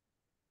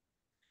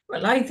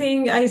 Well, I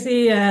think I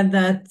see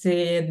that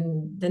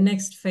the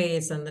next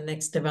phase and the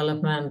next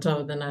development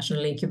of the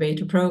National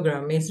Incubator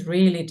Program is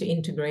really to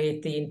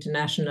integrate the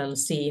international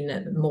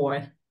scene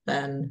more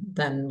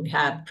than we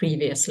had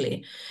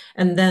previously.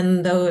 And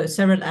then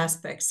several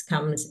aspects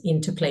comes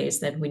into place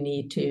that we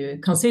need to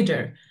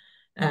consider.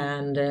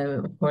 And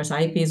of course,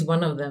 IP is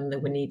one of them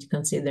that we need to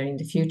consider in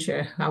the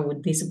future. How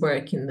would this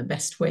work in the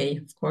best way,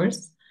 of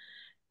course?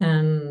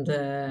 And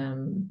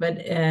but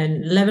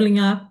leveling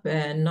up,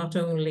 not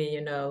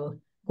only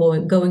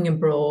going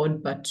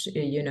abroad, but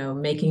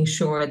making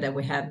sure that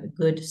we have a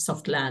good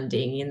soft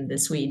landing in the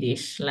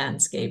Swedish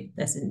landscape.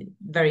 That's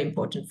very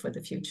important for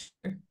the future.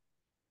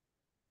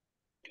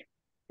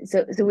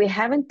 So we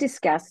haven't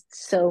discussed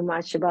so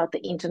much about the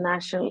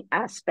international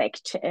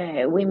aspect.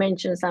 We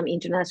mentioned some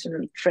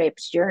international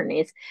trips,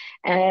 journeys,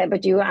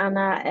 but you,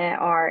 Anna,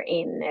 are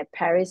in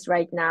Paris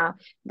right now.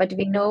 But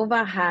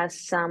Vinnova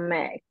has some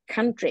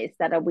countries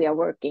that we are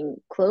working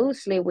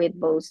closely with,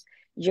 both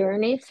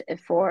journeys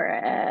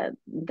for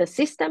the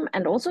system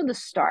and also the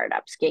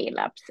startup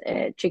scale-ups,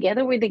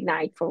 together with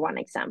Ignite, for one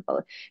example.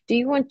 Do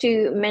you want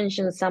to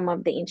mention some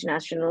of the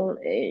international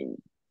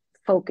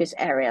focus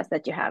areas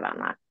that you have,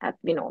 Anna, at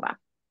Vinnova?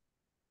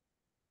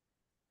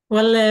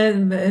 Well,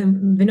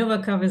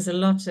 Vinnova covers a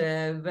lot.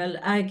 Well,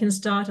 I can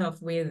start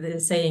off with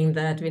saying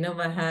that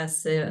Vinnova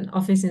has an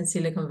office in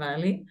Silicon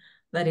Valley.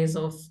 That is,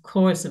 of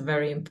course, a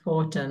very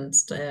important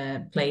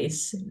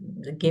place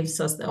that gives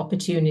us the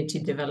opportunity to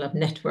develop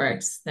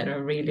networks that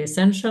are really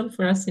essential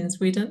for us in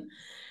Sweden.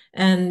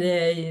 And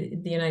the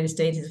United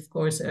States is, of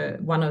course,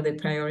 one of the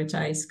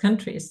prioritized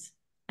countries.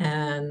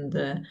 And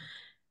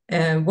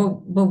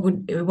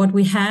what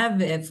we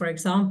have, for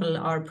example,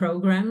 are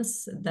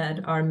programs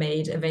that are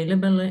made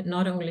available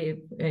not only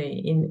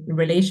in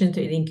relation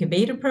to the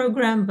incubator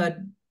program, but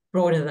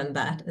broader than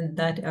that, and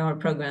that are a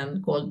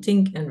program called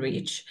Think and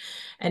Reach.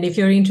 And if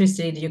you're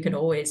interested, you can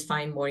always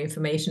find more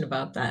information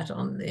about that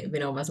on the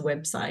Vinnova's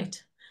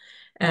website.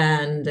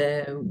 And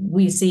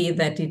we see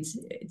that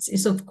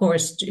it's of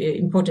course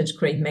important to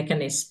create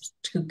mechanisms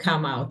to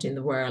come out in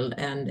the world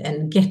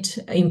and get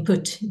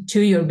input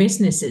to your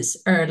businesses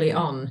early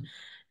on,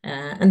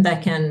 and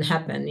that can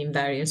happen in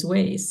various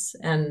ways.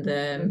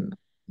 And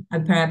I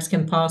perhaps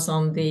can pass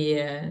on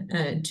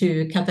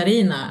to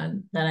Catharina,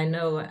 that I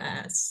know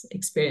has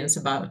experience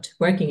about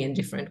working in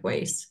different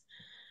ways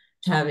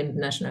to have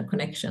international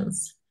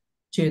connections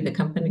to the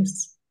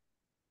companies.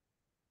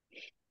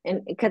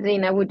 And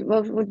Catharina,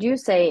 what would you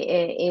say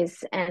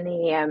is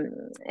any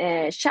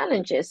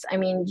challenges? I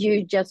mean,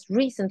 you just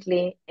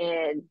recently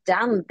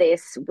done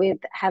this with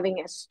having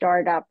a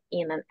startup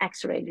in an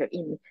accelerator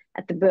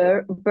at the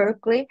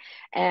Berkeley.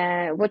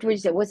 What would you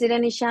say? Was it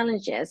any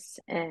challenges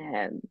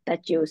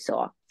that you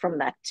saw from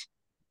that?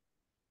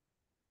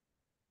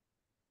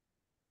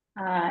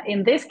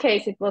 In this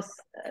case, it was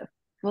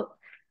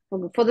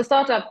for the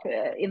startup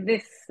in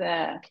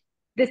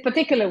this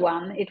particular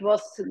one, it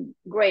was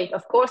great.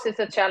 Of course, it's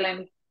a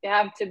challenge. You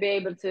have to be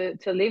able to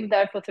live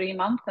there for 3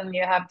 months, and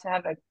you have to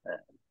have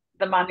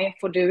the money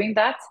for doing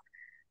that.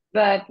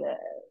 But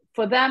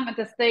for them at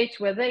the stage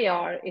where they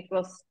are, it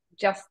was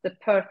just the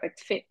perfect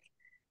fit.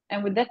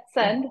 And with that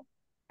said,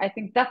 I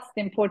think that's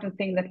the important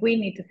thing that we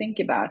need to think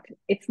about.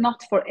 It's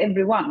not for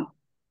everyone.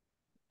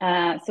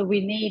 So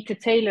we need to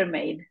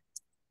tailor-made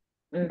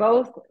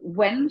both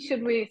when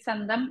should we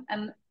send them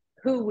and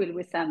who will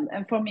we send.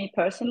 And for me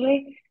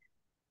personally,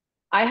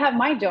 I have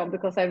my job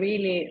because I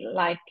really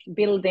like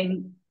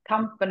building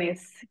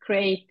companies,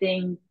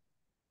 creating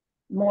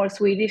more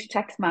Swedish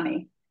tax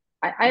money.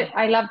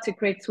 I love to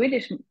create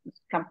Swedish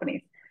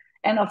companies.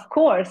 And of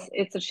course,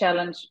 it's a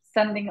challenge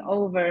sending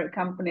over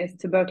companies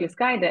to Berkeley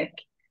Skydeck.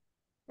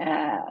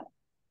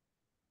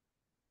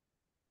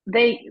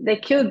 They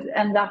could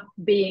end up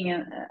being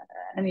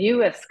a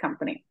US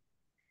company.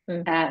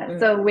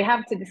 So we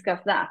have to discuss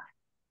that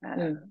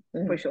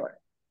for sure.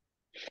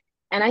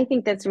 And I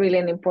think that's really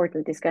an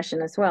important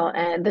discussion as well.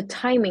 The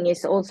timing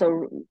is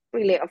also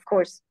really, of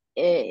course,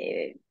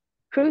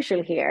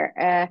 crucial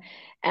here.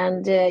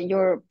 And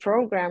your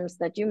programs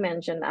that you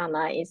mentioned,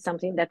 Anna, is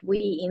something that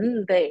we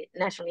in the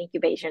National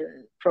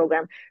Incubation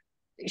Program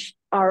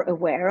are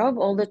aware of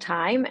all the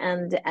time.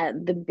 And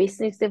the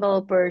business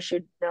developer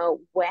should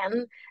know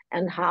when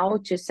and how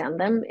to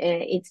send them.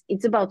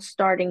 It's about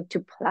starting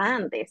to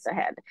plan this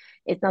ahead.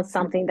 It's not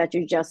something that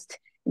you just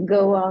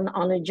go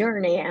on a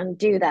journey and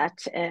do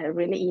that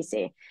really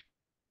easy.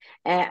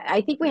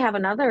 I think we have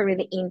another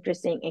really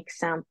interesting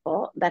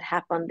example that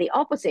happened the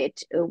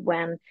opposite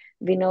when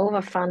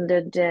Vinnova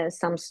funded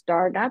some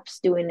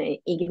startups doing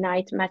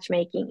Ignite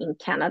matchmaking in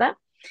Canada.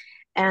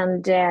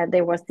 And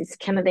there was this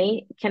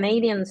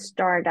Canadian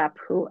startup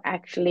who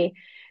actually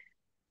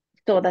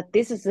saw that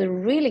this is a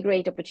really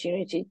great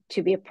opportunity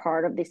to be a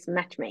part of this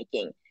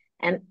matchmaking,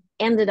 and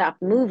ended up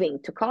moving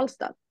to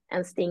Karlstad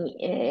and Sting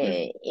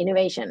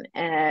Innovation.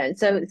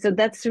 So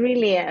that's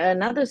really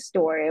another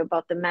story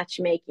about the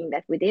matchmaking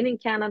that we did in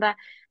Canada,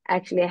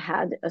 actually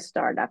had a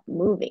startup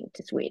moving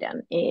to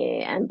Sweden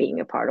and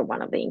being a part of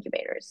one of the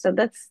incubators. So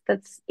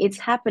it's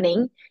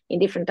happening in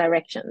different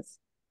directions.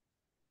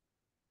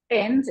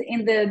 And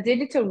in the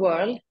digital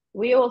world,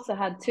 we also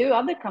had 2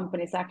 other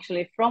companies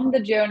actually from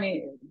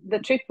the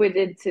trip we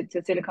did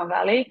to Silicon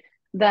Valley,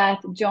 that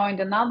joined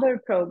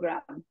another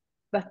program,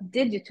 but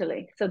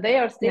digitally. So they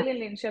are still in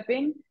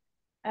Linköping,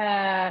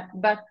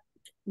 but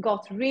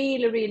got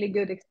really, really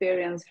good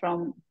experience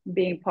from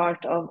being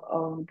part of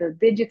the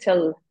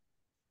digital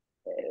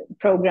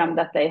program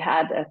that they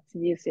had at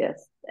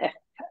UCSF,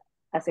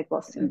 as it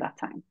was in that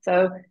time.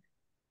 So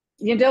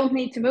you don't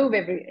need to move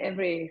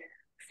every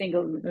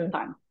single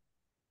time.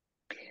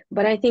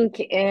 But I think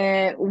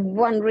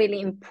one really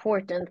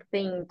important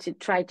thing to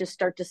try to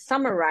start to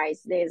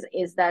summarize this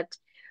is that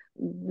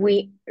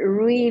we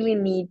really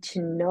need to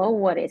know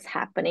what is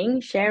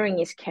happening. Sharing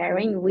is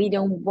caring. We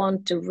don't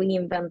want to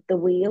reinvent the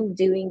wheel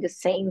doing the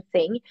same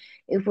thing.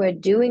 If we're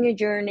doing a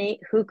journey,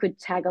 who could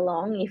tag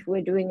along? If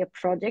we're doing a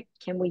project,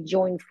 can we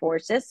join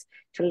forces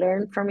to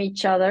learn from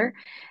each other?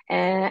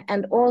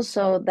 And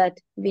also that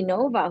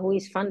Vinnova, who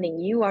is funding,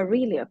 you are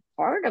really a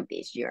part of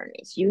these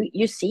journeys.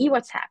 You see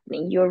what's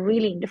happening. You're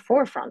really in the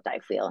forefront, I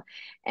feel.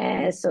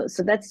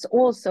 So that's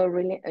also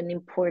really an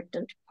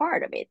important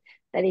part of it,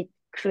 that it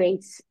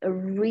creates a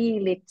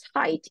really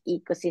tight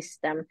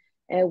ecosystem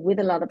with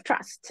a lot of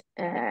trust.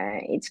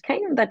 It's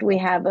kind of that we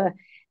have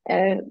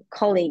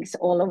colleagues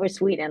all over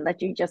Sweden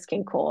that you just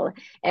can call.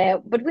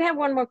 But we have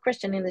one more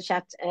question in the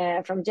chat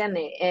from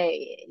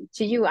Jenny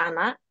to you,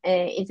 Anna.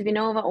 Is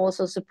Vinnova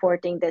also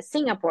supporting the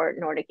Singapore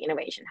Nordic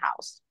Innovation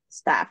House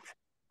staff?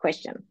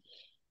 Question.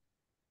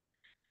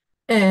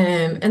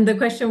 And the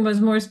question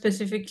was more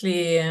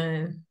specifically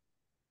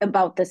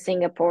about the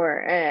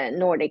Singapore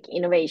Nordic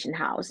Innovation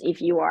House,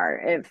 if you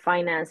are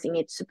financing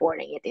it,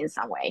 supporting it in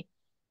some way.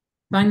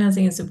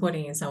 Financing and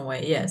supporting in some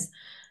way, yes.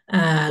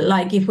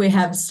 Like if we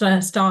have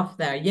staff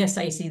there, yes,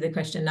 I see the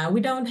question now.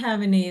 We don't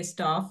have any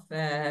staff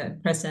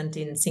present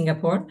in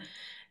Singapore.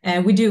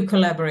 We do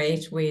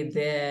collaborate with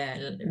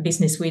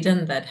Business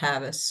Sweden that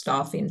have a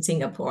staff in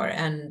Singapore,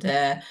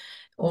 and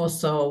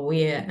also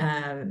we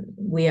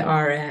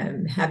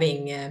are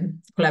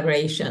having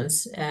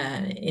collaborations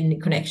in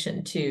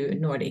connection to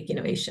Nordic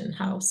Innovation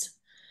House,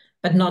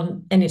 but not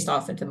any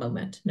staff at the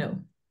moment,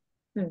 no.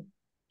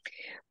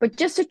 But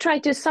just to try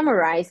to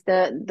summarize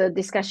the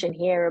discussion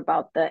here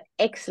about the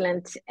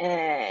excellent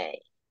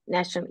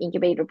National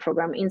Incubator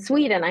Program in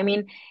Sweden, I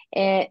mean,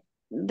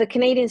 the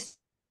Canadian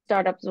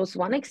startups was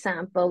one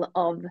example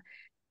of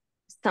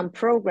some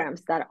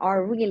programs that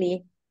are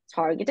really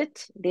targeted.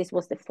 This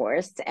was the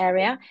forest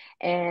area,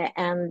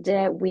 and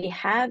we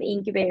have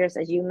incubators,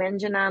 as you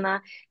mentioned,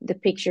 Anna, the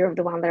picture of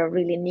the one that are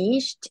really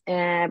niched,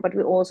 but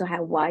we also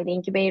have wide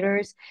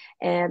incubators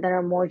that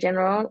are more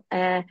general.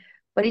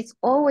 But it's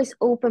always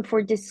open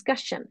for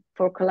discussion,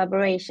 for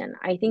collaboration.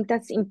 I think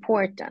that's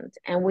important.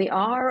 And we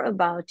are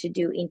about to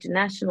do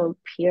international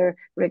peer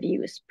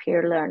reviews,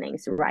 peer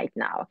learnings right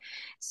now.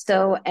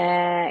 So,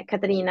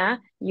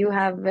 Catharina, you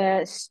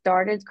have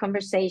started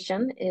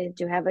conversation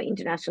to have an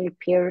international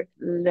peer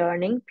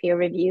learning, peer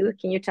review.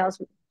 Can you tell us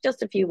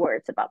just a few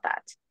words about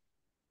that?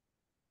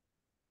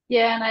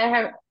 Yeah, and I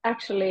have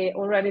actually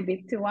already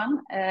been to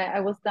one.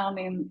 I was down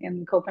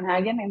in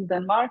Copenhagen, in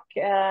Denmark,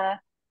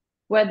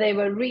 where they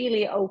were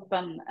really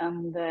open,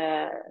 and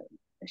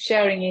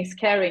sharing is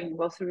caring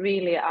was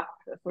really up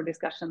for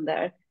discussion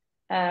there.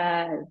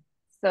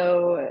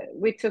 So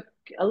we took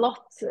a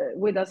lot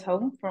with us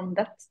home from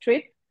that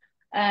trip,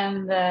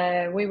 and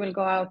we will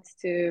go out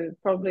to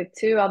probably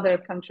 2 other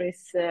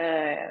countries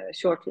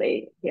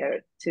shortly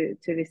here to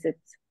visit,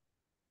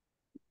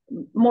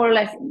 more or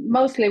less,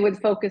 mostly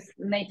with focus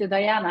NATO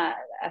Diana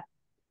at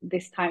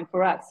this time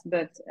for us,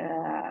 but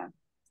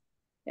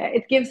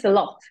it gives a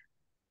lot.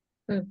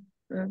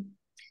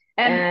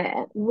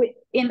 And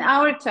in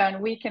our turn,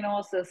 we can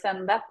also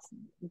send that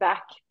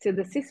back to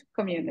the CISP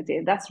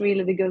community. That's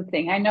really the good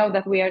thing. I know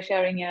that we are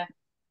sharing a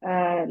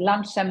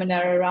lunch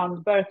seminar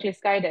around Berkeley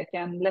Skydeck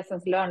and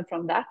lessons learned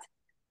from that.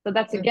 So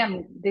that's,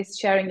 again, this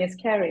sharing is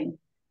caring.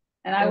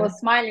 And I was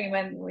smiling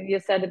when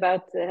you said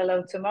about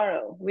Hello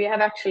Tomorrow. We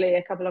have actually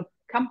a couple of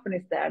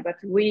companies there, but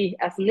we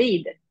as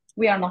lead,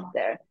 we are not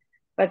there.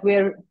 But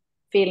we're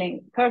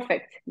feeling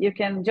perfect. You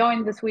can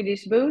join the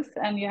Swedish booth,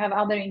 and you have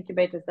other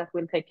incubators that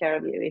will take care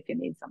of you if you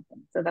need something.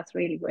 So that's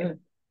really great.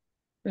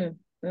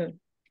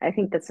 I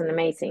think that's an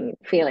amazing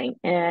feeling.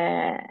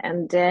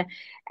 And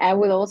I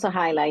will also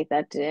highlight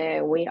that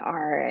we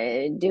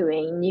are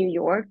doing New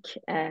York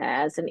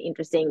as an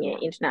interesting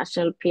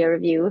international peer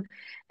review,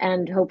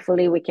 and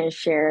hopefully we can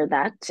share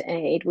that.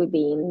 It will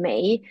be in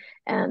May.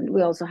 And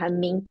we also have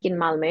Mink in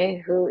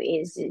Malmö, who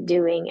is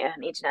doing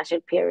an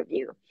international peer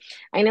review.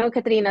 I know,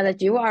 Catharina,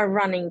 that you are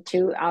running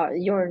to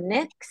your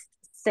next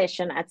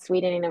session at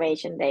Sweden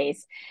Innovation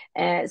Days.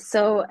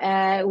 So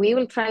we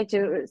will try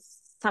to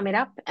sum it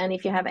up, and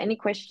if you have any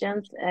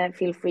questions,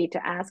 feel free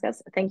to ask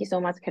us. Thank you so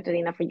much,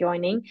 Catharina, for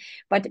joining.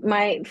 But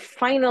my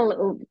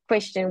final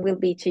question will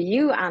be to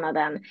you, Anna,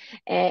 then.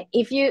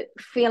 If you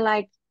feel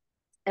like,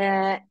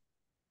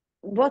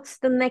 what's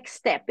the next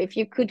step? If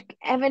you could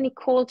have any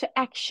call to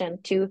action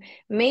to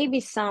maybe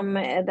some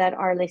that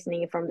are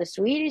listening from the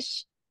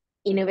Swedish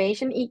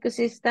innovation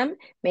ecosystem,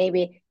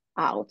 maybe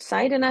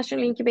outside the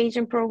National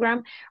Incubation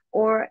Program,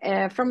 or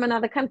from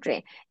another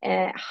country,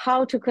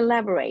 how to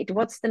collaborate?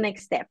 What's the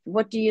next step?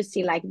 What do you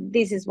see like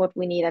this is what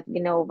we need at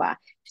Vinnova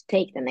to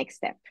take the next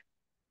step?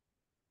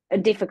 A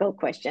difficult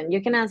question.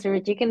 You can answer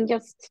it. You can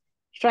just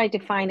try to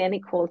find any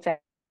call to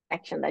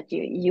action that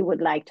you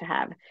would like to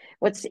have.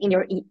 What's in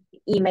your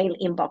email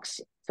inbox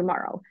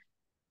tomorrow?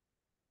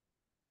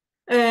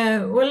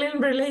 Well, in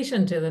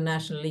relation to the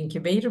National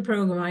Incubator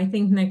Program, I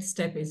think next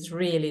step is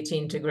really to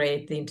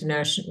integrate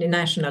the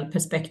national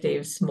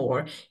perspectives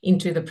more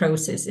into the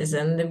processes.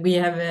 And we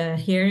have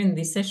here in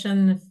this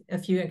session, a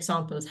few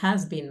examples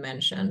has been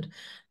mentioned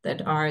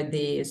that are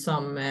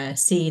some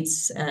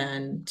seeds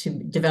and to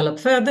develop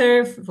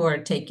further for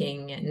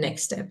taking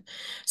next step.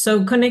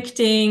 So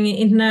connecting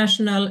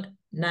international,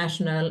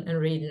 national and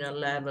regional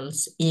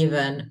levels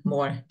even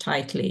more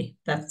tightly.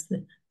 That's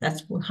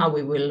how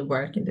we will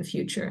work in the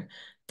future.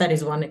 That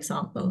is one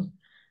example.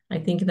 I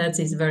think that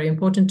is very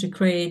important to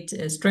create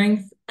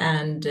strength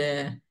and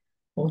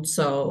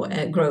also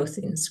growth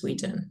in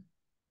Sweden.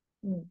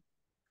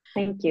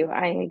 Thank you.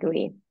 I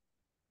agree.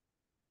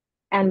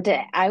 And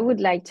I would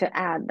like to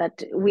add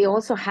that we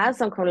also have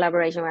some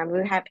collaboration where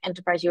we have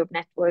Enterprise Europe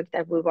Network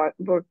that we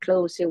work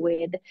closely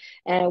with.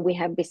 We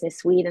have Business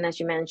Sweden, as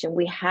you mentioned.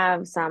 We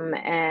have some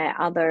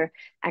other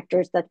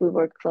actors that we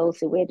work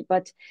closely with.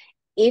 But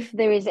if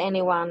there is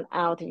anyone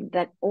out there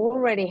that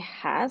already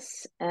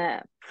has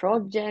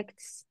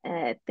projects,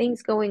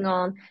 things going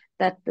on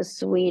that the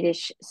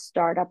Swedish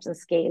startups and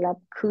scale up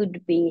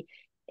could be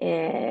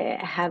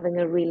having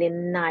a really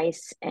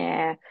nice,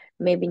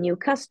 maybe new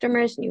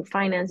customers, new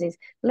finances,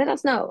 let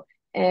us know.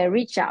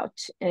 Reach out.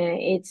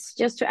 It's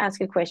just to ask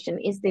a question,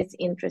 is this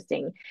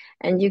interesting?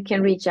 And you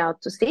can reach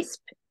out to CISP,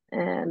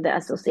 the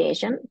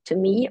association, to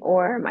me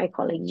or my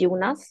colleague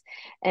Jonas,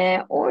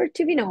 or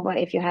to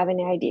Vinnova if you have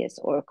any ideas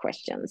or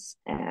questions.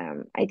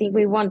 I think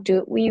we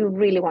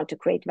really want to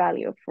create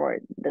value for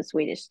the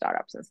Swedish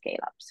startups and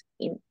scale-ups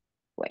in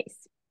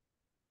ways.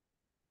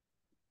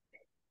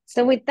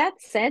 So with that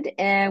said,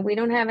 we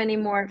don't have any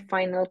more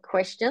final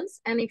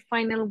questions. Any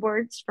final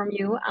words from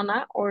you,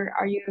 Anna, or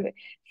are you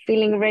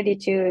feeling ready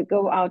to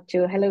go out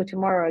to Hello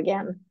Tomorrow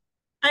again?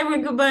 I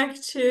will go back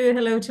to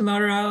Hello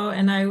Tomorrow,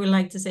 and I would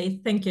like to say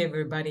thank you,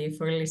 everybody,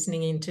 for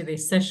listening into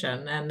this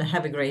session, and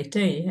have a great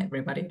day,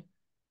 everybody.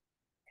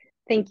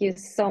 Thank you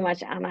so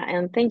much, Anna,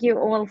 and thank you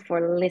all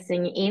for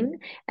listening in.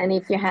 And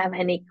if you have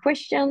any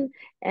question,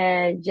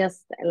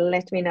 just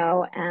let me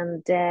know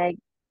and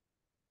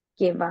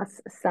give us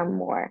some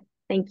more.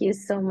 Thank you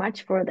so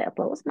much for the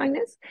applause,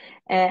 Magnus.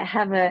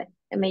 Have an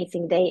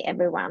amazing day,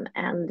 everyone,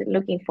 and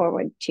looking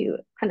forward to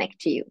connect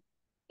to you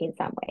in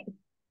some way.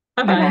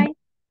 Bye-bye. Bye-bye.